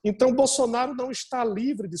 Então, Bolsonaro não está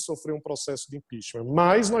livre de sofrer um processo de impeachment,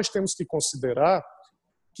 mas nós temos que considerar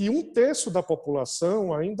que 1/3 da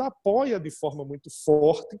população ainda apoia de forma muito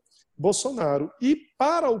forte Bolsonaro. E,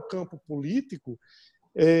 para o campo político,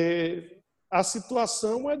 a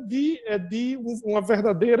situação é de uma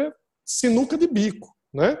verdadeira sinuca de bico,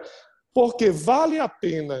 né? Porque vale a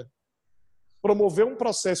pena promover um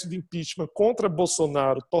processo de impeachment contra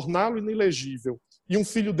Bolsonaro, torná-lo inelegível e um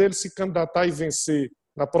filho dele se candidatar e vencer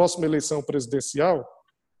na próxima eleição presidencial,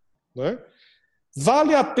 né?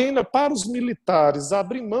 Vale a pena para os militares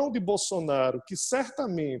abrir mão de Bolsonaro, que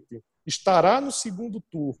certamente estará no segundo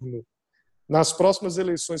turno nas próximas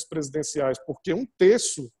eleições presidenciais, porque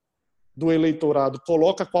 1/3 do eleitorado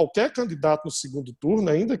coloca qualquer candidato no segundo turno,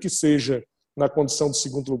 ainda que seja na condição de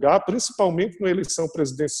segundo lugar, principalmente na eleição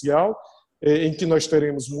presidencial, em que nós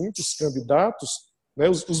teremos muitos candidatos, né?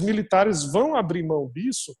 Os militares vão abrir mão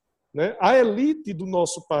disso, né? A elite do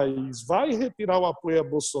nosso país vai retirar o apoio a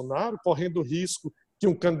Bolsonaro, correndo o risco que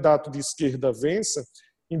um candidato de esquerda vença,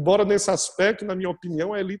 embora nesse aspecto, na minha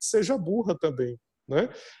opinião, a elite seja burra também, né?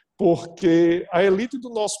 Porque a elite do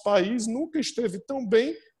nosso país nunca esteve tão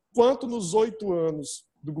bem quanto nos 8 anos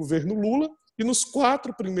do governo Lula e nos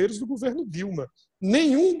 4 primeiros do governo Dilma.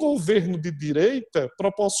 Nenhum governo de direita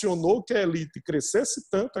proporcionou que a elite crescesse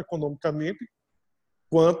tanto economicamente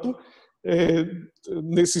quanto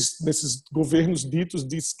nesses governos ditos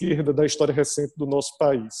de esquerda da história recente do nosso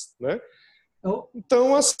país, né?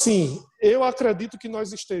 Então, assim, eu acredito que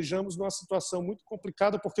nós estejamos numa situação muito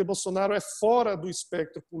complicada porque Bolsonaro é fora do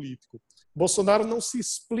espectro político. Bolsonaro não se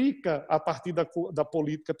explica a partir da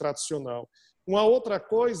política tradicional. Uma outra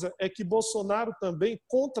coisa é que Bolsonaro também,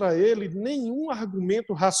 contra ele, nenhum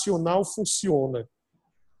argumento racional funciona.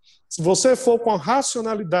 Se você for com a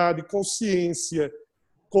racionalidade, com ciência,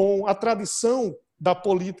 com a tradição da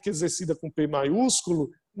política exercida com P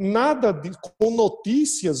maiúsculo, com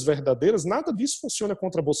notícias verdadeiras, nada disso funciona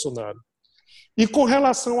contra Bolsonaro. E com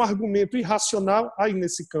relação ao argumento irracional, aí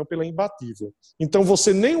nesse campo ele é imbatível. Então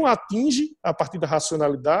você nem o atinge a partir da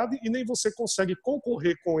racionalidade e nem você consegue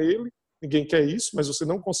concorrer com ele, ninguém quer isso, mas você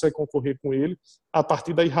não consegue concorrer com ele a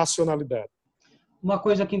partir da irracionalidade. Uma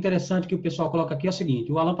coisa que interessante que o pessoal coloca aqui é o seguinte,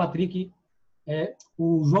 o Alan Patrick,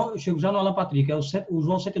 o João, chego já no Alan Patrick, o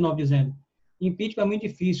João 109 dizendo, impeachment é muito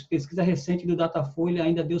difícil, pesquisa recente do Datafolha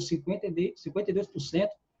ainda deu 52%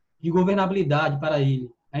 de governabilidade para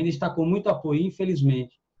ele, ainda está com muito apoio,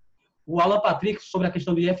 infelizmente. O Alan Patrick, sobre a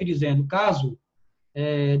questão do IF, dizendo, caso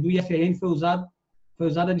do IFRN foi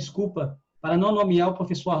usada a desculpa para não nomear o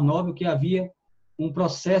professor Arnóbio, que havia um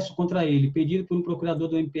processo contra ele, pedido por um procurador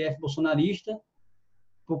do MPF bolsonarista,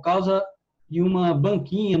 por causa de uma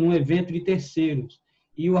banquinha num evento de terceiros.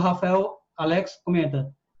 E o Rafael Alex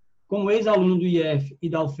comenta: como ex-aluno do IF e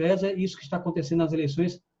da UFESA, isso que está acontecendo nas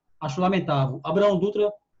eleições, acho lamentável. Abraão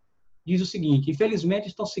Dutra diz o seguinte: infelizmente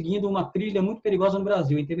estão seguindo uma trilha muito perigosa no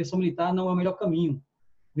Brasil. A intervenção militar não é o melhor caminho.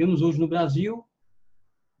 Vemos hoje no Brasil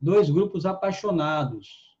dois grupos apaixonados,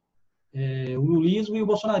 o lulismo e o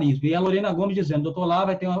bolsonarismo. E a Lorena Gomes dizendo: doutor Olavo,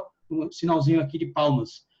 vai ter um sinalzinho aqui de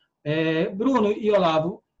palmas. Bruno e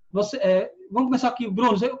Olavo, vamos começar aqui.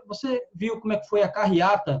 Bruno, você viu como é que foi a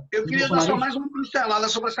carreata? Eu queria dar só mais uma pincelada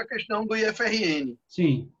sobre essa questão do IFRN.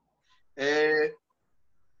 Sim.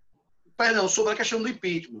 Perdão, sobre a questão do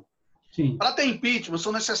impeachment. Para ter impeachment,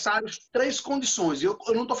 são necessárias 3 condições. Eu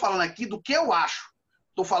não estou falando aqui do que eu acho.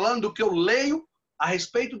 Estou falando do que eu leio a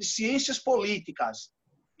respeito de ciências políticas,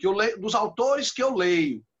 dos autores que eu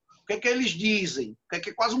leio, o que é que eles dizem, o que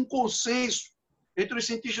é quase um consenso entre os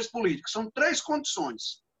cientistas políticos. São 3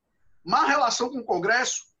 condições: má relação com o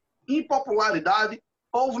Congresso, impopularidade,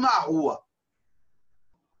 povo na rua.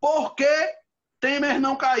 Por que Temer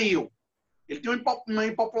não caiu? Ele tinha uma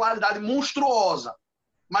impopularidade monstruosa,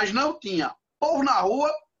 mas não tinha povo na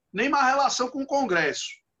rua, nem má relação com o Congresso.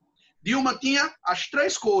 Dilma tinha as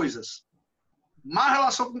 3 coisas: má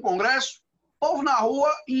relação com o Congresso, povo na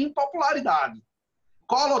rua e impopularidade.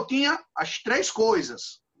 Collor tinha as 3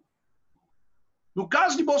 coisas. No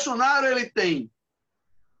caso de Bolsonaro, ele tem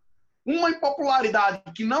uma impopularidade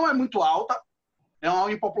que não é muito alta, é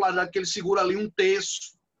uma impopularidade que ele segura ali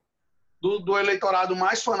 1/3 do eleitorado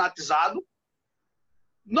mais fanatizado.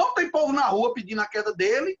 Não tem povo na rua pedindo a queda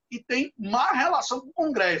dele e tem má relação com o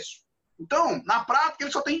Congresso. Então, na prática,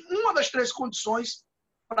 ele só tem uma das 3 condições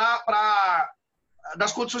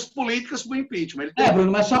das condições políticas do impeachment. Ele tem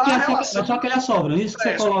Bruno, mas só que olha só, Bruno, isso que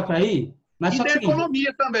você coloca aí... Mas e da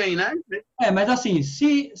economia também, né? Mas assim,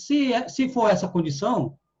 se for essa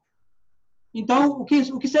condição, então o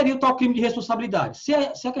que seria o tal crime de responsabilidade? Se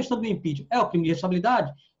a questão do impeachment é o crime de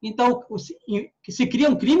responsabilidade, então se cria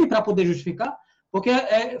um crime para poder justificar, porque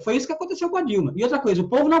foi isso que aconteceu com a Dilma. E outra coisa, o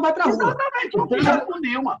povo não vai para a rua. Exatamente, o povo com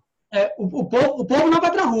Dilma. O povo não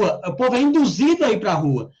vai para a rua, o povo é induzido a ir para a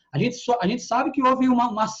rua. A gente sabe que houve um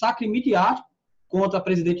massacre midiático contra a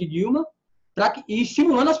presidente Dilma, e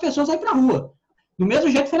estimulando as pessoas a ir para a rua. Do mesmo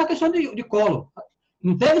jeito foi na questão de Collor.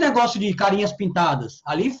 Não teve negócio de carinhas pintadas.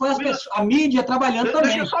 Ali foi a mídia trabalhando também.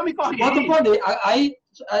 Deixa eu só me corrigir. Contra o poder.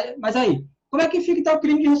 Mas aí, como é que fica então o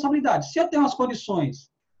crime de responsabilidade? Se eu tenho as condições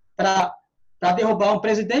para derrubar um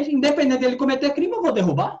presidente, independente dele cometer crime, eu vou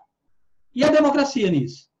derrubar? E a democracia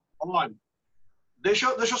nisso? Olha, deixa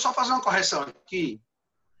eu só fazer uma correção aqui.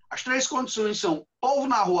 As 3 condições são povo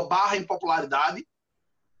na rua / impopularidade,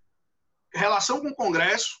 relação com o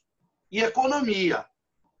Congresso e economia.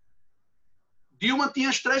 Dilma tinha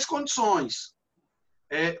as 3 condições.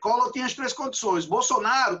 Collor tinha as 3 condições.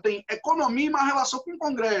 Bolsonaro tem economia e má relação com o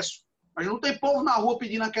Congresso, mas não tem povo na rua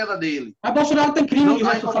pedindo a queda dele. Mas Bolsonaro tem crime de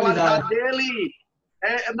responsabilidade. A dele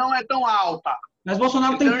não é tão alta. Mas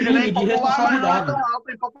Bolsonaro tem crime de responsabilidade. Não é tão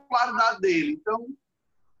alta a impopularidade dele. Então...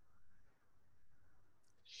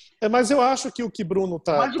 Mas eu acho que o que Bruno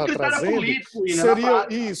está trazendo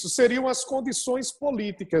seriam as condições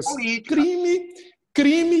políticas.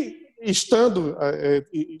 Crime,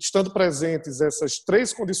 estando presentes essas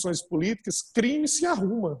 3 condições políticas, crime se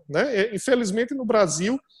arruma, né? Infelizmente, no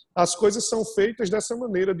Brasil, as coisas são feitas dessa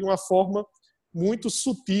maneira, de uma forma muito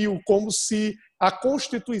sutil, como se a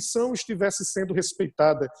Constituição estivesse sendo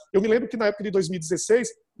respeitada. Eu me lembro que, na época de 2016,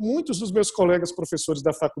 muitos dos meus colegas professores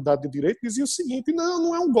da Faculdade de Direito diziam o seguinte: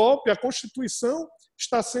 não é um golpe, a Constituição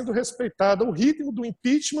está sendo respeitada, o ritmo do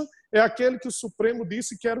impeachment é aquele que o Supremo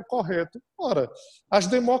disse que era o correto. Ora, as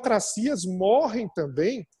democracias morrem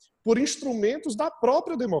também por instrumentos da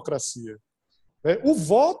própria democracia. O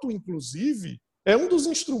voto, inclusive, é um dos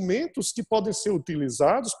instrumentos que podem ser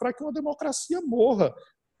utilizados para que uma democracia morra.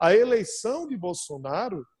 A eleição de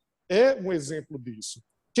Bolsonaro é um exemplo disso.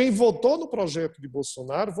 Quem votou no projeto de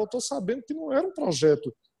Bolsonaro votou sabendo que não era um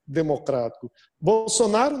projeto democrático.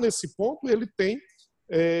 Bolsonaro, nesse ponto, ele tem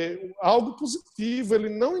algo positivo, ele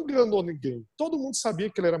não enganou ninguém. Todo mundo sabia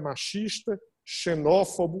que ele era machista,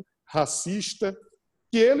 xenófobo, racista,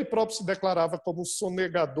 que ele próprio se declarava como um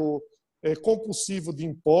sonegador compulsivo de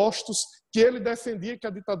impostos, que ele defendia que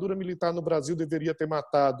a ditadura militar no Brasil deveria ter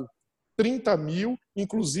matado 30 mil,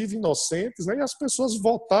 inclusive inocentes, né? E as pessoas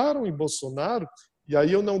votaram em Bolsonaro, e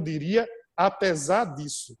aí eu não diria apesar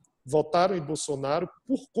disso, votaram em Bolsonaro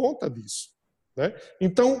por conta disso, né?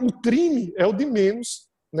 Então, o crime é o de menos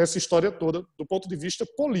nessa história toda, do ponto de vista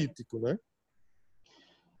político, né?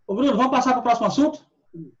 Ô, Bruno, vamos passar para o próximo assunto?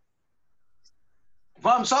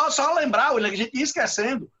 Vamos, só lembrar, William, que a gente ia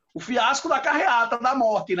esquecendo o fiasco da carreata da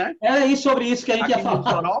morte, né? É isso, sobre isso que a gente ia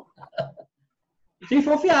falar. Sim,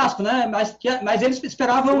 foi um fiasco, né? Mas eles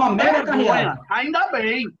esperavam uma mega carreata. Ainda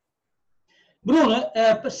bem. Bruno,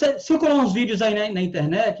 circulam uns vídeos aí na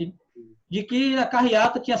internet de que a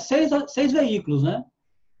carreata tinha seis veículos, né?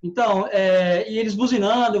 Então, e eles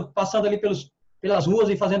buzinando, passando ali pelas ruas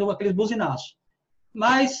e fazendo aqueles buzinaços.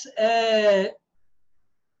 Mas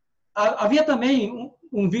havia também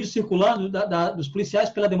um vídeo circulando dos policiais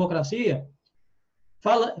pela democracia,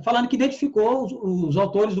 falando que identificou os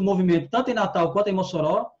autores do movimento, tanto em Natal quanto em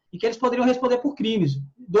Mossoró, e que eles poderiam responder por crimes.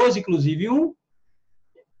 2, inclusive. Um,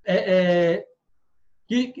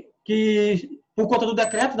 que por conta do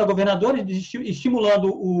decreto da governadora,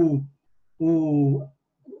 estimulando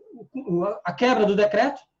a quebra do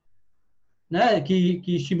decreto, né, que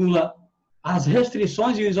estimula as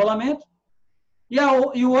restrições e o isolamento.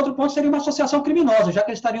 E o outro ponto seria uma associação criminosa, já que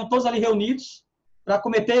eles estariam todos ali reunidos para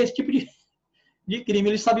cometer esse tipo de crime.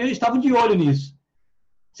 Eles estavam de olho nisso.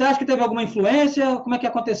 Você acha que teve alguma influência? Como é que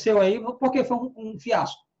aconteceu aí? Porque foi um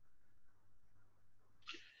fiasco.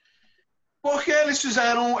 Porque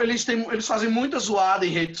eles fazem muita zoada em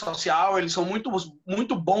rede social, eles são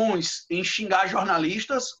muito bons em xingar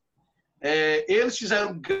jornalistas. Eles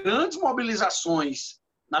fizeram grandes mobilizações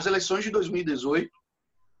nas eleições de 2018.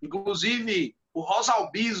 Inclusive, o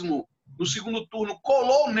rosalbismo, no segundo turno,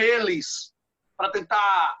 colou neles para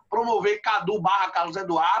tentar promover Cadu / Carlos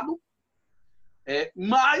Eduardo.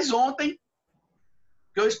 Mas ontem,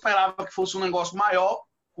 que eu esperava que fosse um negócio maior,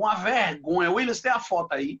 com a vergonha. Willis, tem a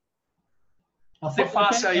foto aí. Você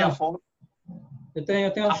passe aí a foto. Eu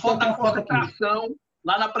tenho a foto da concentração aqui.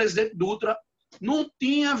 Lá na Presidente Dutra. Não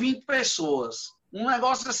tinha 20 pessoas. Um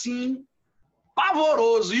negócio assim,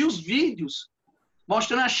 pavoroso. E os vídeos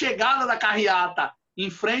mostrando a chegada da carreata em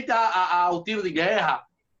frente ao tiro de guerra,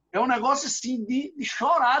 é um negócio assim de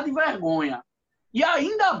chorar de vergonha. E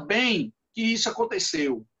ainda bem que isso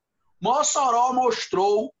aconteceu. Mossoró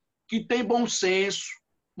mostrou que tem bom senso.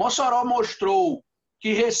 Mossoró mostrou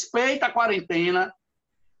que respeita a quarentena,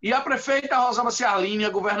 e a prefeita Rosana Ciarline e a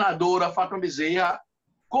governadora Fátima Bezerra,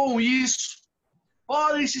 com isso,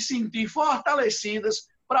 podem se sentir fortalecidas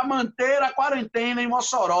para manter a quarentena em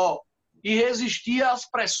Mossoró e resistir às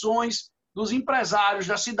pressões dos empresários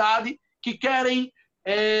da cidade que querem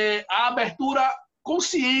a abertura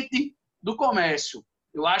consciente do comércio.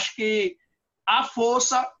 Eu acho que a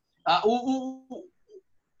força,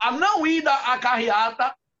 a não ida à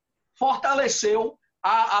carreata fortaleceu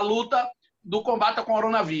a luta do combate ao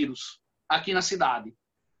coronavírus aqui na cidade.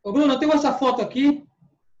 Ô, Bruno, eu tenho essa foto aqui.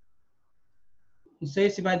 Não sei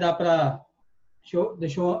se vai dar para...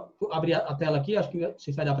 Deixa eu abrir a tela aqui, acho que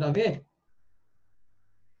se vai dar para ver.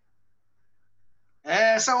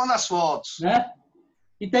 Essa é uma das fotos. Né?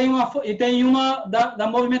 E tem uma da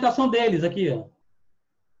movimentação deles aqui, ó.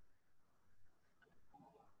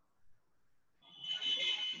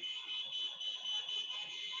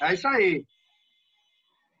 É isso aí.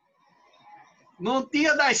 Não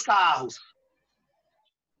tinha 10 carros.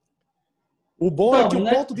 O bom é que o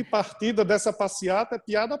ponto de partida dessa passeata é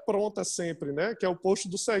piada pronta sempre, né? Que é o posto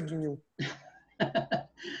do ceguinho.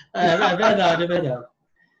 É verdade, é verdade.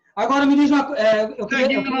 Agora me diz uma coisa. O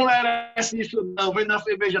ceguinho não merece isso, não. Vem na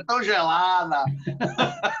cerveja tão gelada.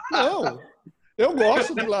 Não, eu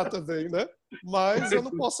gosto de lá também, né? Mas eu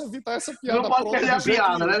não posso evitar essa piada pronta. Não pode perder a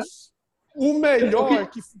piada, né? O melhor é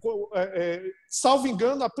que, salvo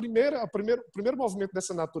engano, o primeiro movimento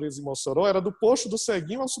dessa natureza em Mossoró era do posto do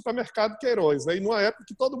Ceguinho ao supermercado Queiroz, né? E numa época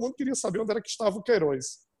que todo mundo queria saber onde era que estava o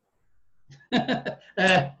Queiroz.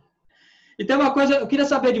 E tem uma coisa, eu queria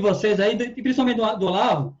saber de vocês aí, principalmente do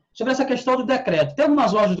Olavo, sobre essa questão do decreto. Tem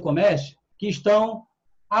algumas lojas do comércio que estão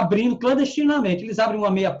abrindo clandestinamente. Eles abrem uma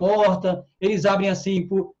meia porta, eles abrem assim,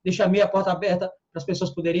 deixam a meia porta aberta para as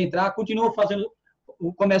pessoas poderem entrar, continuam fazendo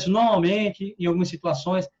o comércio normalmente, em algumas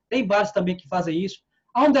situações. Tem bares também que fazem isso.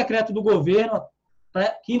 Há um decreto do governo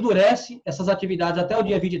que endurece essas atividades até o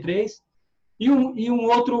dia 23, e um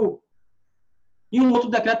outro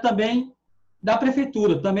decreto também da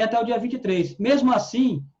prefeitura, também até o dia 23. Mesmo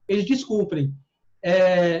assim, eles descumprem.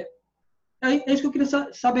 É isso que eu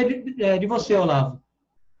queria saber de você, Olavo.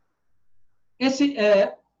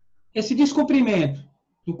 Esse descumprimento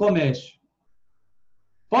do comércio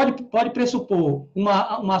pode pressupor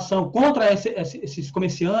uma ação contra esses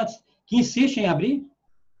comerciantes que insistem em abrir?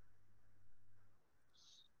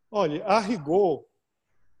 Olha, a rigor,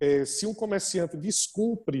 se um comerciante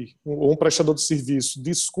descumpre, ou um prestador de serviço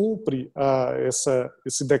descumpre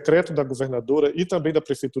esse decreto da governadora e também da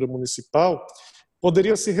prefeitura municipal,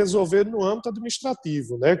 poderia se resolver no âmbito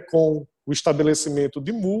administrativo, né, com o estabelecimento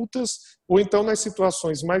de multas, ou então nas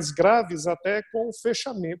situações mais graves, até com o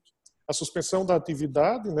fechamento, a suspensão da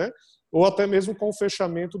atividade, né, ou até mesmo com o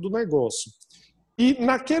fechamento do negócio. E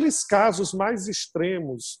naqueles casos mais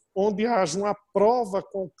extremos, onde haja uma prova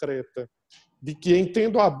concreta de que,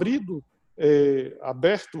 entendo aberto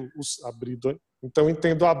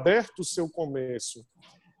o seu comércio,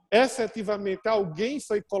 efetivamente alguém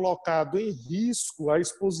foi colocado em risco, a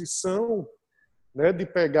exposição, né, de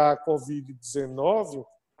pegar a Covid-19,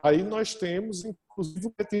 aí nós temos, inclusive,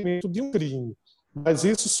 o cometimento de um crime. Mas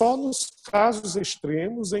isso só nos casos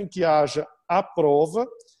extremos em que haja a prova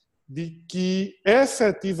de que,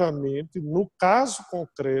 efetivamente, no caso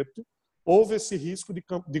concreto, houve esse risco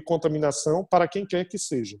de contaminação para quem quer que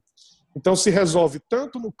seja. Então, se resolve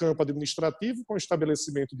tanto no campo administrativo, com o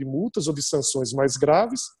estabelecimento de multas ou de sanções mais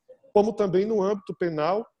graves, como também no âmbito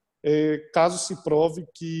penal, caso se prove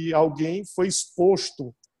que alguém foi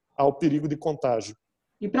exposto ao perigo de contágio.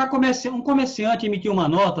 E para um comerciante emitir uma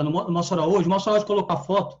nota no Mossoró hoje, o Mossoró colocou a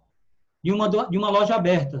foto de uma loja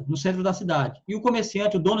aberta no centro da cidade. E o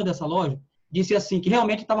comerciante, o dono dessa loja, disse assim que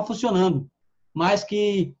realmente estava funcionando, mas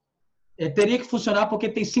que teria que funcionar porque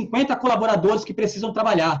tem 50 colaboradores que precisam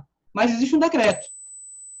trabalhar. Mas existe um decreto.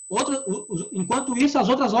 Enquanto isso, as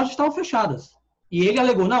outras lojas estavam fechadas. E ele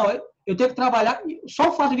alegou, não, eu tenho que trabalhar, só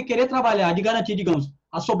o fato de querer trabalhar, de garantir, digamos,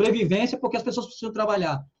 a sobrevivência, porque as pessoas precisam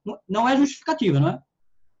trabalhar, não é justificativa, não é?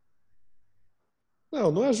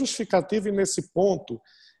 Não é justificativa, e nesse ponto,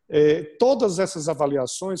 todas essas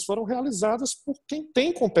avaliações foram realizadas por quem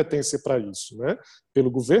tem competência para isso, né? Pelo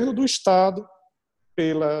governo do Estado,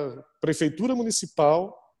 pela Prefeitura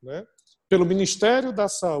Municipal, né? Pelo Ministério da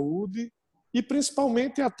Saúde e,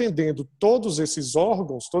 principalmente, atendendo todos esses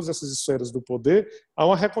órgãos, todas essas esferas do poder, a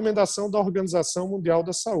uma recomendação da Organização Mundial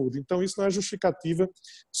da Saúde. Então, isso não é justificativa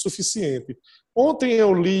suficiente. Ontem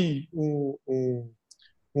eu li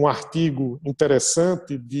um artigo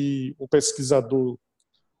interessante de um pesquisador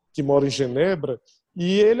que mora em Genebra,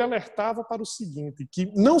 e ele alertava para o seguinte, que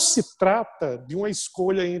não se trata de uma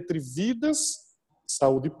escolha entre vidas,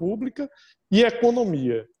 saúde pública, e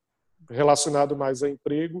economia, relacionado mais a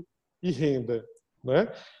emprego e renda,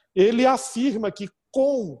 né? Ele afirma que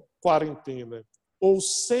com quarentena ou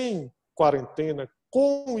sem quarentena,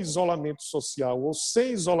 com isolamento social ou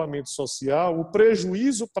sem isolamento social, o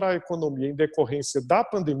prejuízo para a economia em decorrência da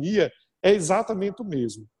pandemia é exatamente o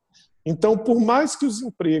mesmo. Então, por mais que os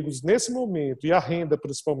empregos, nesse momento, e a renda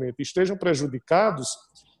principalmente, estejam prejudicados,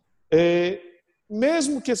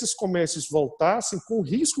 mesmo que esses comércios voltassem, com o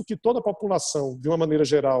risco que toda a população, de uma maneira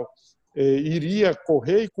geral, iria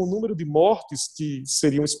correr, e com o número de mortes que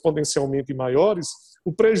seriam exponencialmente maiores,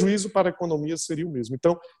 o prejuízo para a economia seria o mesmo.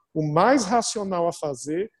 Então, o mais racional a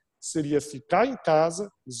fazer seria ficar em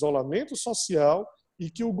casa, isolamento social, e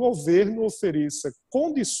que o governo ofereça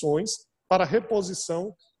condições para a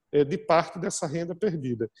reposição de parte dessa renda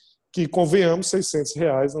perdida, que, convenhamos,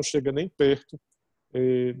 R$600 não chega nem perto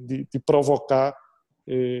de provocar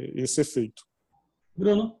esse efeito.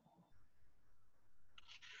 Bruno?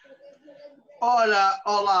 Olha,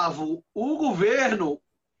 Olavo, o governo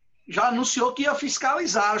já anunciou que ia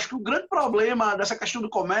fiscalizar. Acho que o grande problema dessa questão do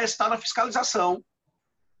comércio está na fiscalização.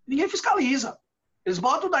 Ninguém fiscaliza. Eles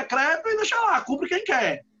botam o decreto e deixam lá, cumpre quem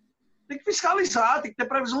quer. Tem que fiscalizar, tem que ter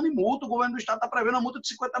previsão de multa. O governo do estado está prevendo a multa de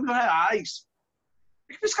R$50 mil.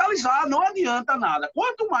 Tem que fiscalizar, não adianta nada.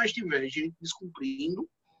 Quanto mais tiver gente descumprindo,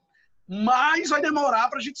 mais vai demorar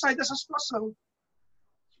para a gente sair dessa situação.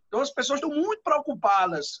 Então, as pessoas estão muito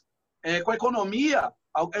preocupadas com a economia,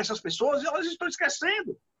 essas pessoas, e elas estão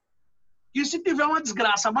esquecendo que, se tiver uma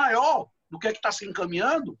desgraça maior do que está se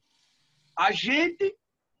encaminhando, a gente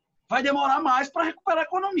vai demorar mais para recuperar a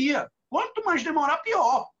economia. Quanto mais demorar,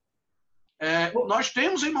 pior. Nós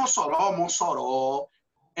temos em Mossoró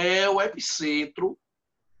é o epicentro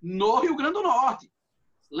no Rio Grande do Norte.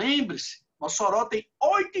 Lembre-se, Mossoró tem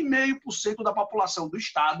 8,5% da população do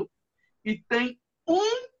estado e tem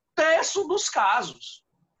 1/3 dos casos.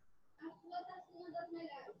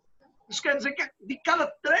 Isso quer dizer que de cada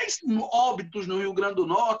 3 óbitos no Rio Grande do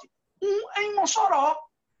Norte, 1 é em Mossoró.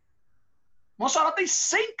 Mossoró tem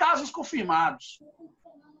 100 casos confirmados.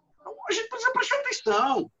 Então, a gente precisa prestar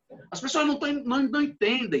atenção. As pessoas não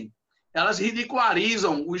entendem. Elas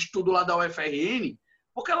ridicularizam o estudo lá da UFRN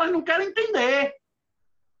porque elas não querem entender.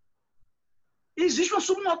 Existe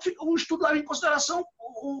um estudo leva em consideração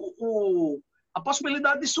a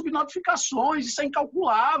possibilidade de subnotificações. Isso é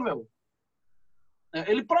incalculável.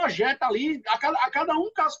 Ele projeta ali, a cada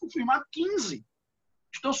um caso confirmado, 15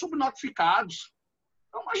 estão subnotificados.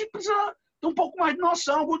 Então, a gente precisa ter um pouco mais de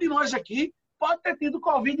noção. Alguns de nós aqui pode ter tido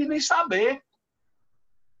Covid e nem saber.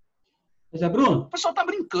 Pois é, Bruno. O pessoal está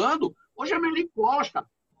brincando. Hoje a Emery Costa,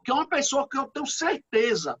 que é uma pessoa que eu tenho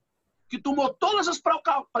certeza que tomou todas as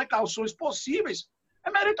precauções possíveis,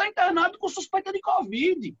 Emery está internado com suspeita de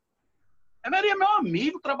Covid. Emery é meu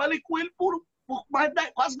amigo, trabalhei com ele por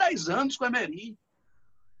quase 10 anos com o Emery.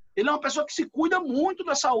 Ele é uma pessoa que se cuida muito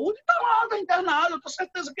da saúde e está lá, está internado. Eu tenho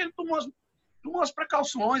certeza que ele tomou as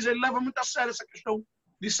precauções, ele leva muito a sério essa questão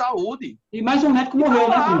de saúde. E mais um médico morreu,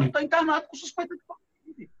 né, Bruno? Está internado com suspeita de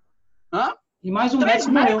Covid. Hã? E mais um 3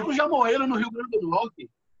 médico morreu. médicos já morreram no Rio Grande do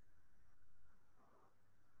Norte.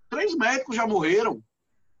 3 médicos já morreram.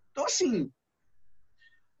 Então, assim,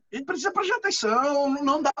 a gente precisa prestar atenção,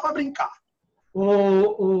 não dá para brincar.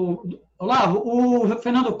 Olavo, o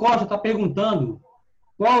Fernando Costa está perguntando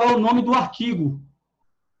qual é o nome do artigo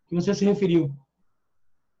que você se referiu.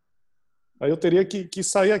 Aí eu teria que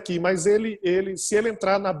sair aqui, mas se ele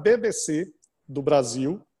entrar na BBC do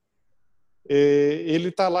Brasil, ele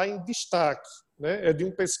está lá em destaque, né? É de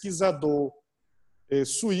um pesquisador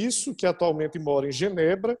suíço que atualmente mora em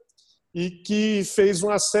Genebra e que fez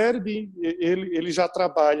uma série de... Ele já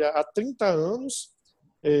trabalha há 30 anos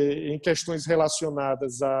em questões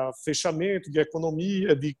relacionadas a fechamento de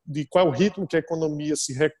economia, de qual ritmo que a economia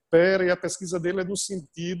se recupera, e a pesquisa dele é no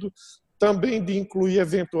sentido também de incluir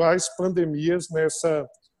eventuais pandemias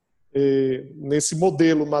nesse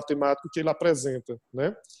modelo matemático que ele apresenta,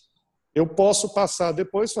 né? Eu posso passar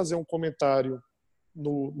depois, fazer um comentário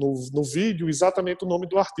no vídeo, exatamente o nome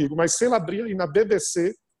do artigo, mas se ele abrir aí na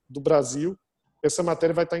BBC do Brasil, essa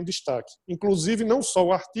matéria vai estar em destaque. Inclusive, não só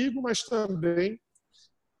o artigo, mas também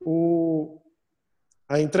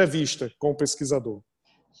a entrevista com o pesquisador.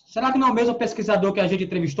 Será que não é o mesmo pesquisador que a gente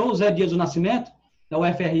entrevistou, o Zé Dias do Nascimento, da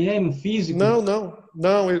UFRM, um físico?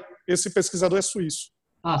 Não, esse pesquisador é suíço.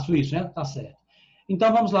 Ah, suíço, né? Tá certo.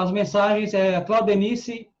 Então, vamos lá, as mensagens.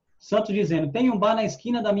 Claudenice Santos dizendo: tem um bar na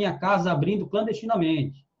esquina da minha casa abrindo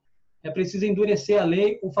clandestinamente. É preciso endurecer a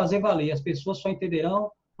lei ou fazer valer. As pessoas só entenderão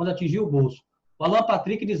quando atingir o bolso. O Alan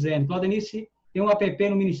Patrick dizendo: Claudenice tem um app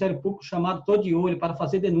no Ministério Público chamado Tô de Olho para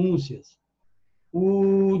fazer denúncias.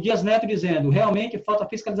 O Dias Neto dizendo: realmente falta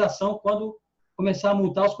fiscalização, quando começar a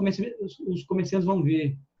multar, os comerciantes vão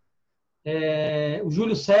ver. O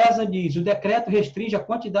Júlio César diz: o decreto restringe a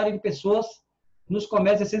quantidade de pessoas nos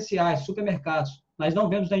comércios essenciais, supermercados, mas não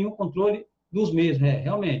vemos nenhum controle dos mesmos.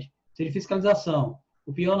 Realmente, seria fiscalização.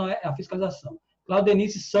 O pior não é a fiscalização.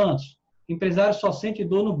 Claudenice Santos: empresário só sente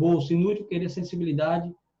dor no bolso, inútil querer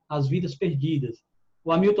sensibilidade às vidas perdidas.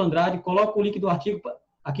 O Hamilton Andrade: coloca o link do artigo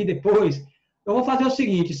aqui depois. Eu vou fazer o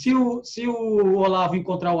seguinte: se o Olavo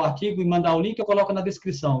encontrar o artigo e mandar o link, eu coloco na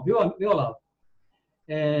descrição, viu Olavo?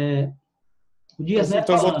 O Dias Neto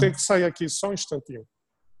então eu vou falando. ter que sair aqui só um instantinho.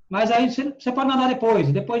 Mas aí você pode mandar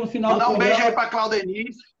depois no final. Mandar um beijo aí para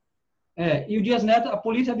Claudenice. E o Dias Neto: a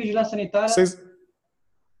Polícia e a Vigilância Sanitária.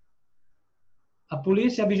 A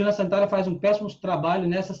Polícia e a Vigilância Sanitária faz um péssimo trabalho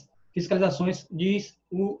nessas fiscalizações, diz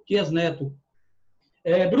o Dias Neto.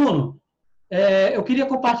 Bruno, eu queria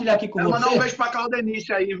compartilhar aqui com você. Mandar um beijo para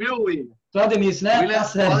Claudenice aí, viu, William? Claudenice, né?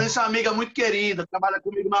 Claudenice é uma amiga muito querida, trabalha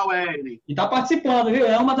comigo na UERN. E está participando, viu?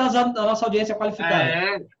 É uma da nossa audiência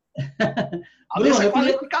qualificada. A audiência é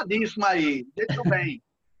qualificadíssima aí. Deixa bem.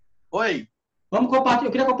 Oi. Vamos compartilhar.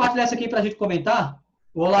 Eu queria compartilhar isso aqui para a gente comentar.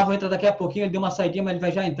 O Olavo entra daqui a pouquinho, ele deu uma saidinha, mas ele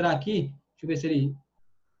vai já entrar aqui. Deixa eu ver se ele...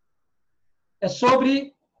 É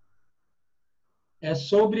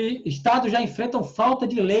sobre estados já enfrentam falta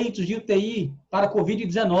de leitos de UTI para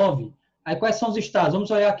Covid-19. Aí quais são os estados?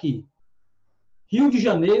 Vamos olhar aqui. Rio de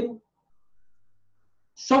Janeiro,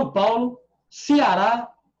 São Paulo,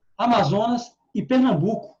 Ceará, Amazonas e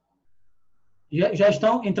Pernambuco. Já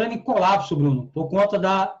estão entrando em colapso, Bruno, por conta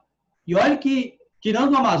da... E olha que,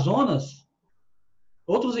 tirando o Amazonas,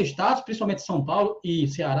 outros estados, principalmente São Paulo e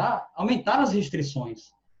Ceará, aumentaram as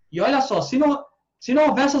restrições. E olha só, se não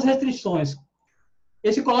houvesse as restrições,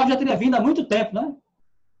 esse colapso já teria vindo há muito tempo, né?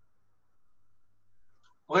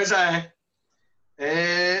 Pois é.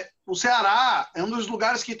 O Ceará é um dos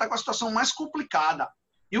lugares que está com a situação mais complicada.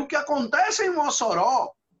 E o que acontece em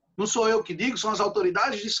Mossoró, não sou eu que digo, são as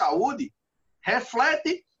autoridades de saúde,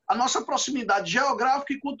 reflete a nossa proximidade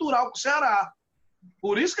geográfica e cultural com o Ceará.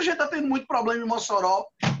 Por isso que a gente está tendo muito problema em Mossoró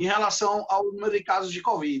em relação ao número de casos de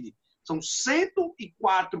Covid. São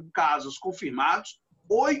 104 casos confirmados,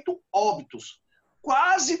 8 óbitos.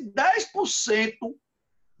 Quase 10%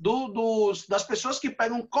 das pessoas que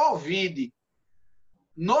pegam Covid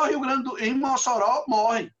no Rio Grande do em Mossoró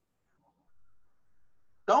morrem.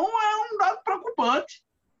 Então é um dado preocupante.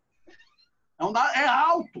 É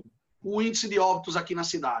alto o índice de óbitos aqui na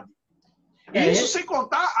cidade. Isso sem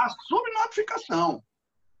contar a subnotificação.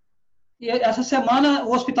 E essa semana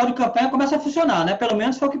o hospital de campanha começa a funcionar, né? Pelo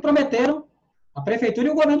menos foi o que prometeram a prefeitura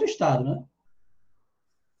e o governo do estado, né?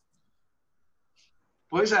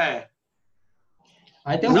 Pois é.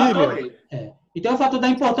 Aí tem e tem o fator da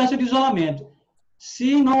importância do isolamento.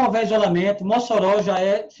 Se não houver isolamento, Mossoró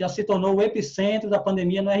já se tornou o epicentro da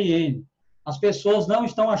pandemia no RN. As pessoas não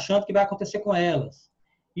estão achando que vai acontecer com elas.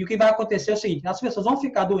 E o que vai acontecer é o seguinte, as pessoas vão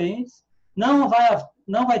ficar doentes, não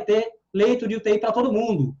vai ter leito de UTI para todo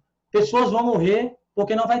mundo. Pessoas vão morrer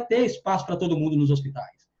porque não vai ter espaço para todo mundo nos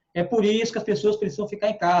hospitais. É por isso que as pessoas precisam ficar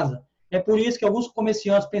em casa. É por isso que alguns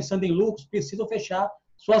comerciantes, pensando em lucros, precisam fechar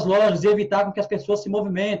suas lojas e evitar que as pessoas se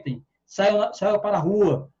movimentem, saiam para a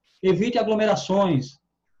rua, evite aglomerações,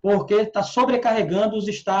 porque está sobrecarregando os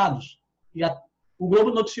estados. O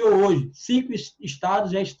Globo noticiou hoje, 5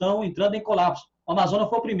 estados já estão entrando em colapso. O Amazonas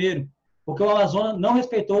foi o primeiro, porque o Amazonas não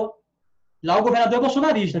respeitou, lá o governador é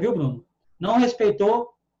bolsonarista, viu, Bruno? Não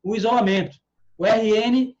respeitou o isolamento. O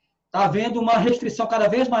RN está havendo uma restrição cada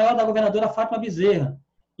vez maior da governadora Fátima Bezerra.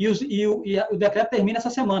 E o decreto termina essa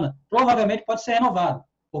semana. Provavelmente pode ser renovado,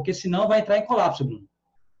 porque senão vai entrar em colapso, Bruno.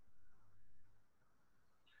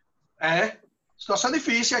 Situação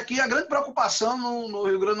difícil. Aqui a grande preocupação no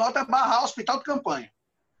Rio Grande do Norte é barrar o hospital de campanha.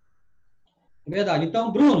 Verdade.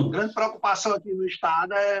 Então, Bruno... A grande preocupação aqui no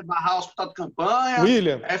estado é barrar o hospital de campanha,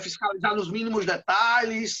 William. É fiscalizar nos mínimos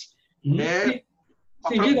detalhes. A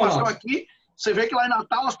Sim, preocupação aqui, você vê que lá em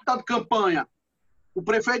Natal, o hospital de campanha, o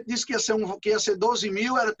prefeito disse que ia ser 12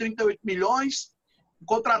 mil, era 38 milhões,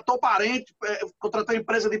 contratou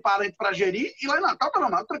empresa de parente para gerir, e lá em Natal está na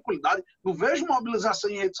maior tranquilidade. Não vejo mobilização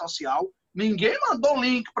em rede social, ninguém mandou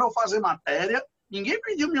link para eu fazer matéria, ninguém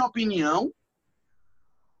pediu minha opinião.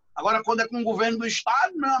 Agora, quando é com o governo do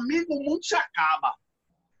estado, meu amigo, o mundo se acaba.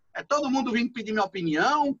 É todo mundo vindo pedir minha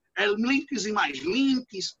opinião, links e mais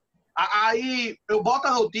links. Aí eu boto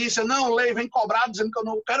a notícia, não leio, vem cobrar, dizendo que eu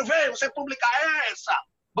não quero ver, você publicar essa.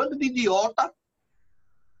 Bando de idiota,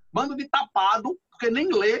 bando de tapado, porque nem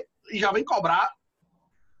lê e já vem cobrar.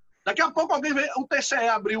 Daqui a pouco alguém vê, o TCE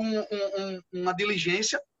abriu uma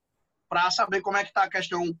diligência para saber como é que está a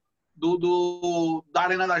questão da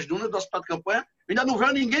Arena das Dunas, do Hospital de Campanha. Ainda não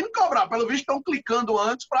veio ninguém me cobrar, pelo visto estão clicando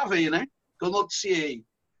antes para ver, né? Que eu noticiei.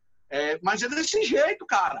 Mas é desse jeito,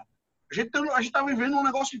 cara. A gente está vivendo um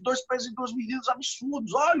negócio de 2 pesos e 2 medidas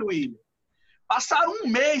absurdos. Olha, William. Passaram um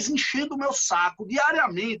mês enchendo o meu saco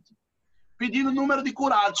diariamente, pedindo número de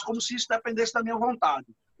curados, como se isso dependesse da minha vontade.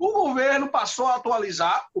 O governo passou a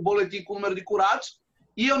atualizar o boletim com o número de curados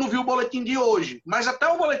e eu não vi o boletim de hoje. Mas até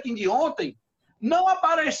o boletim de ontem não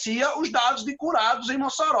aparecia os dados de curados em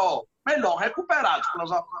Mossoró. Melhor, recuperados, para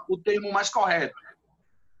usar o termo mais correto.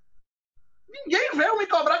 Ninguém veio me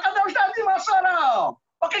cobrar. Cadê os dados de Mossoró?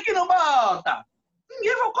 Por que não bota?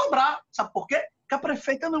 Ninguém vai cobrar. Sabe por quê? Porque a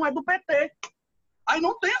prefeita não é do PT. Aí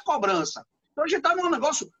não tem a cobrança. Então a gente está num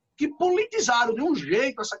negócio que politizaram de um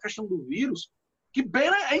jeito essa questão do vírus, que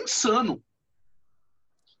é insano.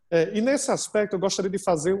 E nesse aspecto eu gostaria de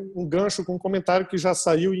fazer um gancho com um comentário que já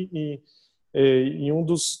saiu em um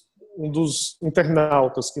dos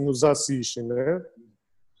internautas que nos assistem, né?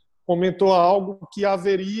 Comentou algo que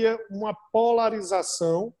haveria uma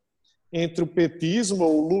polarização entre o petismo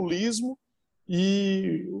ou o lulismo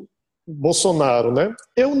e o Bolsonaro, né?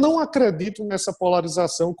 Eu não acredito nessa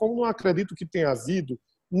polarização, como não acredito que tenha havido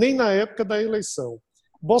nem na época da eleição.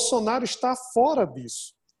 Bolsonaro está fora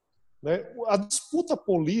disso, né? A disputa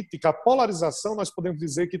política, a polarização, nós podemos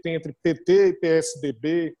dizer que tem entre PT e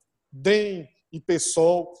PSDB, DEM e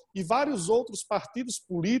PSOL e vários outros partidos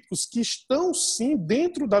políticos que estão, sim,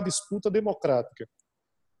 dentro da disputa democrática.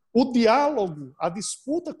 O diálogo, a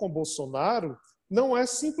disputa com Bolsonaro, não é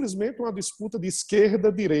simplesmente uma disputa de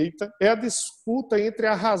esquerda-direita, é a disputa entre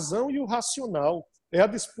a razão e o racional, é a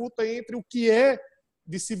disputa entre o que é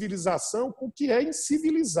de civilização com o que é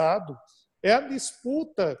incivilizado, é a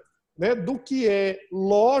disputa, né, do que é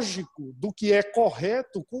lógico, do que é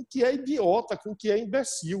correto, com o que é idiota, com o que é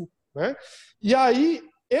imbecil, né? E aí,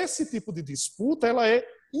 esse tipo de disputa ela é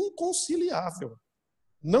inconciliável.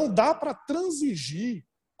 Não dá para transigir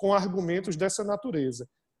com argumentos dessa natureza.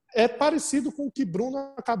 É parecido com o que Bruno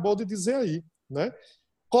acabou de dizer aí, né?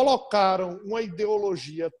 Colocaram uma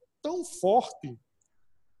ideologia tão forte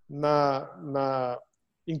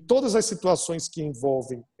em todas as situações que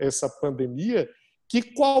envolvem essa pandemia, que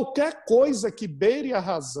qualquer coisa que beire a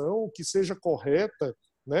razão, que seja correta,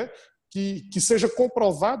 né, que seja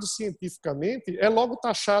comprovado cientificamente, é logo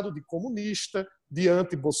taxado de comunista, de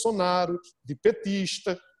anti-Bolsonaro, de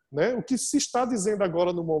petista, né? O que se está dizendo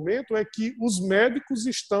agora no momento é que os médicos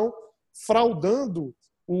estão fraudando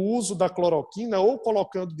o uso da cloroquina ou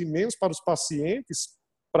colocando de menos para os pacientes,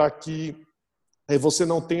 para que você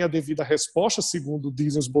não tenha a devida resposta, segundo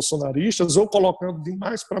dizem os bolsonaristas, ou colocando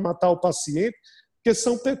demais para matar o paciente, porque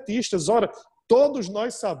são petistas. Ora, todos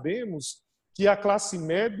nós sabemos que a classe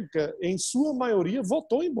médica, em sua maioria,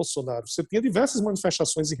 votou em Bolsonaro. Você tinha diversas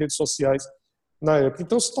manifestações em redes sociais na época.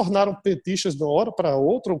 Então, se tornaram petistas de uma hora para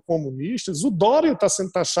outra, ou comunistas. O Dória está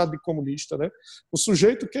sendo taxado de comunista, né? O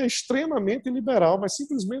sujeito que é extremamente liberal, mas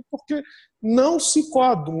simplesmente porque não se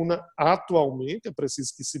coaduna atualmente, é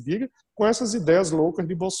preciso que se diga, com essas ideias loucas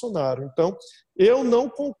de Bolsonaro. Então, eu não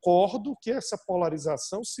concordo que essa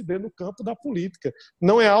polarização se dê no campo da política.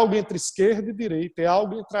 Não é algo entre esquerda e direita, é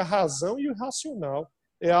algo entre a razão e o racional.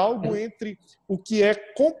 É algo entre o que é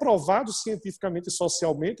comprovado cientificamente e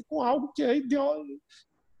socialmente com algo que é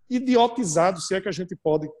idiotizado, se é que a gente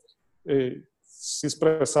pode se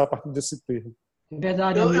expressar a partir desse termo.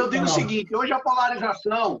 Verdade, eu digo o seguinte, hoje a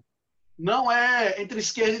polarização não é entre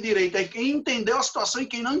esquerda e direita, é quem entendeu a situação e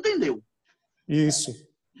quem não entendeu. Isso.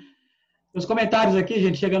 Os comentários aqui,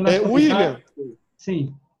 gente, chegando mais William,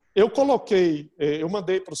 sim. Eu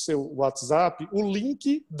mandei para o seu WhatsApp o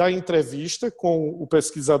link da entrevista com o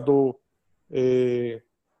pesquisador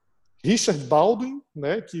Richard Baldwin,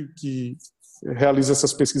 né, que realiza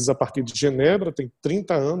essas pesquisas a partir de Genebra, tem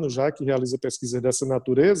 30 anos já que realiza pesquisas dessa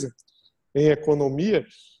natureza em economia,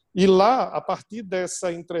 e lá, a partir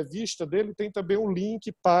dessa entrevista dele, tem também um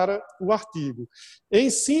link para o artigo. Em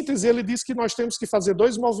síntese, ele diz que nós temos que fazer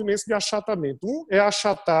 2 movimentos de achatamento. Um é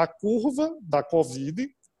achatar a curva da Covid,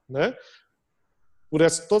 né? Por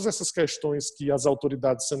todas essas questões que as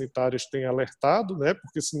autoridades sanitárias têm alertado, né?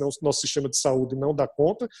 Porque senão o nosso sistema de saúde não dá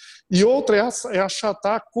conta. E outra é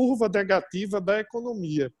achatar a curva negativa da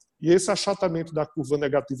economia. E esse achatamento da curva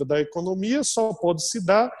negativa da economia só pode se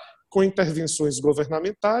dar com intervenções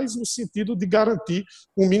governamentais no sentido de garantir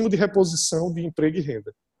um mínimo de reposição de emprego e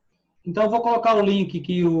renda. Então, eu vou colocar o link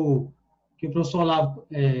que o professor lá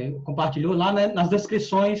compartilhou lá, né, nas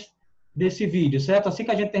descrições desse vídeo, certo? Assim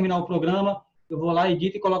que a gente terminar o programa, eu vou lá,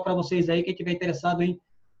 edito e coloco para vocês aí, quem estiver interessado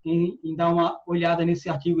em dar uma olhada nesse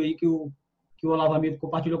artigo aí que o Olavo Amido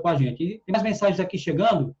compartilhou com a gente. E tem mais mensagens aqui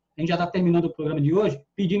chegando, a gente já está terminando o programa de hoje,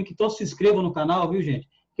 pedindo que todos se inscrevam no canal, viu, gente?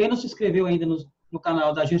 Quem não se inscreveu ainda no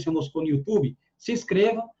canal da Agência Moscou no YouTube, se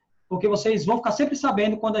inscreva, porque vocês vão ficar sempre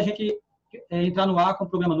sabendo quando a gente entrar no ar com um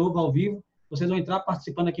programa novo, ao vivo. Vocês vão entrar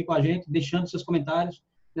participando aqui com a gente, deixando seus comentários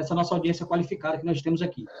nessa nossa audiência qualificada que nós temos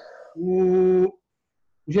aqui. O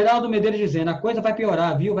Geraldo Medeiros dizendo, a coisa vai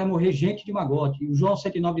piorar, viu? Vai morrer gente de magote. O João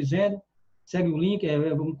 109 dizendo, segue o link,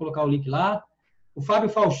 vamos colocar o link lá. O Fábio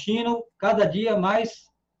Faustino, cada dia mais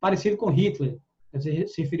parecido com Hitler,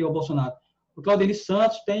 se referiu ao Bolsonaro. O Claudenir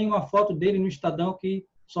Santos tem uma foto dele no Estadão que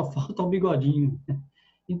só falta o bigodinho.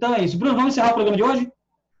 Então é isso. Bruno, vamos encerrar o programa de hoje?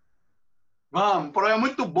 Vamos, o programa é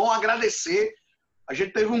muito bom, agradecer. A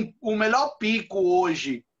gente teve o melhor pico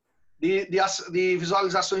hoje de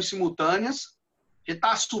visualizações simultâneas. A gente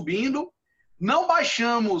está subindo. Não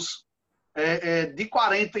baixamos de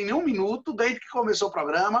 40 em nenhum minuto, desde que começou o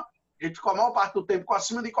programa. A gente ficou a maior parte do tempo com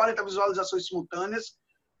acima de 40 visualizações simultâneas.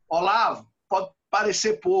 Olavo, pode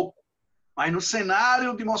parecer pouco, mas no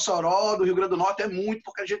cenário de Mossoró, do Rio Grande do Norte, é muito,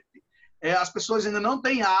 porque as pessoas ainda não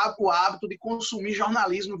têm o hábito de consumir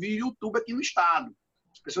jornalismo via YouTube aqui no estado.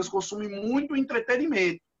 As pessoas consumem muito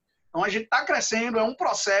entretenimento. Então, a gente está crescendo, é um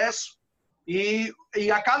processo, e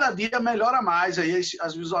a cada dia melhora mais aí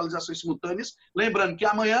as visualizações simultâneas. Lembrando que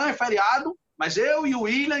amanhã é feriado, mas eu e o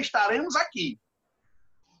William estaremos aqui.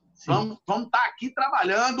 Vamos estar aqui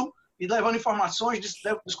trabalhando e levando informações,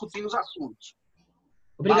 discutindo os assuntos.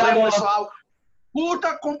 Obrigado, valeu, pessoal.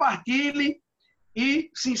 Curta, compartilhe e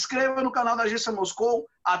se inscreva no canal da Agência Moscou,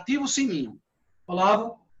 ativa o sininho.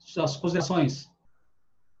 Olavo, suas considerações.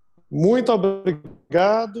 Muito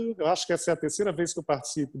obrigado. Eu acho que essa é a terceira vez que eu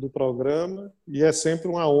participo do programa e é sempre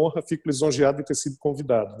uma honra, fico lisonjeado de ter sido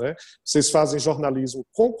convidado, né? Vocês fazem jornalismo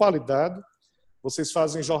com qualidade, vocês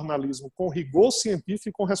fazem jornalismo com rigor científico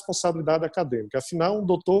e com responsabilidade acadêmica. Afinal, um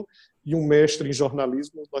doutor e um mestre em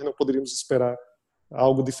jornalismo, nós não poderíamos esperar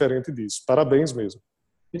algo diferente disso. Parabéns mesmo.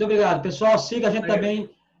 Muito obrigado. Pessoal, siga a gente também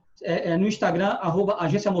no Instagram,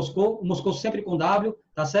 @Agência Moscou, o Moscou sempre com W,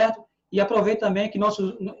 tá certo? E aproveite também que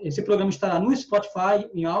esse programa estará no Spotify,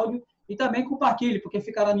 em áudio, e também compartilhe, porque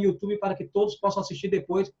ficará no YouTube para que todos possam assistir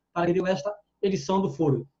depois, para que deu esta edição do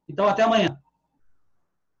Foro. Então, até amanhã.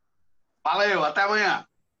 Valeu, até amanhã.